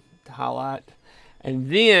maybe to highlight.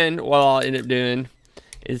 And then what I'll end up doing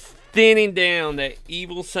is thinning down that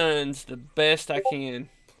Evil Sons the best I can.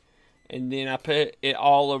 And then I put it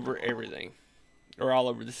all over everything. Or all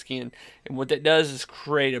over the skin. And what that does is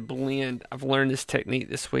create a blend. I've learned this technique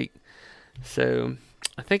this week. So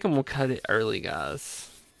I think I'm going to cut it early,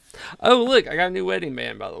 guys. Oh, look, I got a new wedding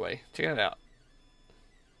band, by the way. Check it out.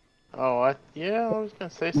 Oh, yeah, I was gonna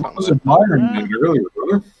say something. I was admiring that earlier,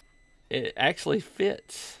 brother. It actually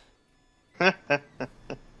fits. You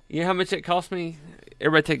know how much it cost me?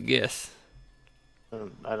 Everybody take a guess.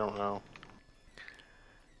 I don't know.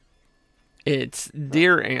 It's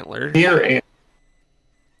deer antler.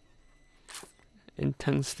 And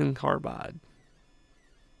tungsten carbide.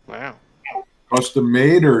 Wow. Custom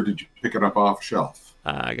made, or did you pick it up off shelf?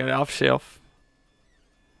 I got it off shelf.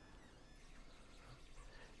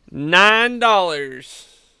 $9.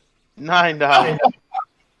 $9.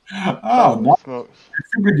 Oh, no. Smokes. I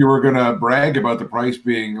figured you were going to brag about the price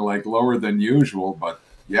being like lower than usual, but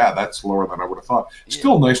yeah, that's lower than I would have thought.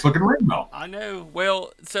 Still nice looking ring though. I know.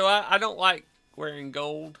 Well, so I don't like wearing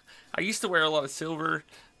gold. I used to wear a lot of silver,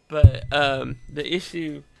 but the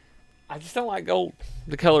issue, I just don't like gold,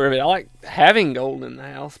 the color of it. I like having gold in the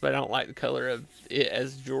house, but I don't like the color of it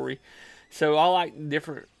as jewelry. So I like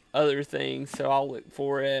different other things, so I'll look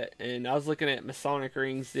for it. And I was looking at Masonic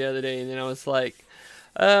rings the other day, and then I was like,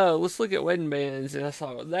 oh, let's look at wedding bands. And I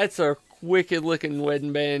saw, that's a wicked looking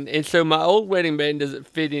wedding band. And so my old wedding band doesn't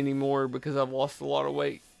fit anymore because I've lost a lot of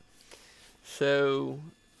weight. So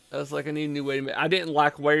I was like, I need a new wedding band. I didn't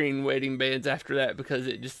like wearing wedding bands after that because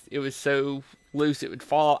it was so loose it would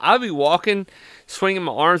fall. I'd be walking, swinging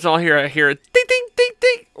my arms, and I hear a ding, ding, ding,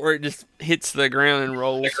 ding, or it just hits the ground and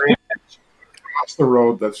rolls. That's the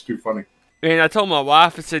road. That's too funny. And I told my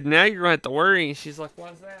wife, I said, now you're going to have to worry. And she's like,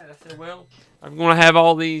 why's that? I said, well, I'm going to have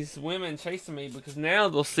all these women chasing me because now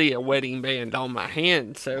they'll see a wedding band on my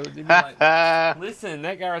hand. So they'll be like, listen,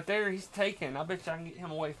 that guy right there, he's taken. I bet you I can get him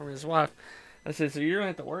away from his wife. I said, so you're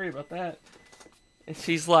going to have to worry about that. And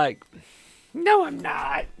she's like, no, I'm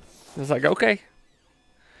not. I was like, okay.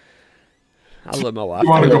 I love my wife. You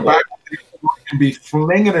want to go back and be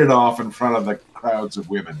flinging it off in front of the crowds of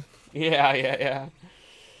women. Yeah.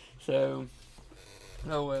 So,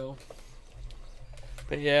 oh well.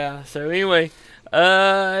 But yeah, so anyway,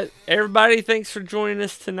 everybody, thanks for joining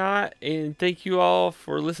us tonight, and thank you all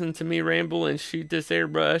for listening to me ramble and shoot this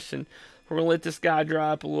airbrush. And we're gonna let this guy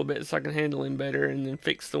dry up a little bit so I can handle him better, and then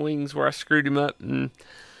fix the wings where I screwed him up. And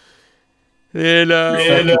then,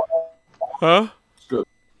 huh? It's good.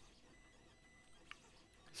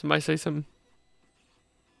 Somebody say something.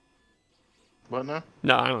 What now?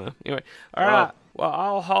 No, I don't know. Anyway, all right. Well,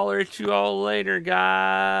 I'll holler at you all later,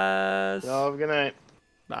 guys. Y'all have a good night.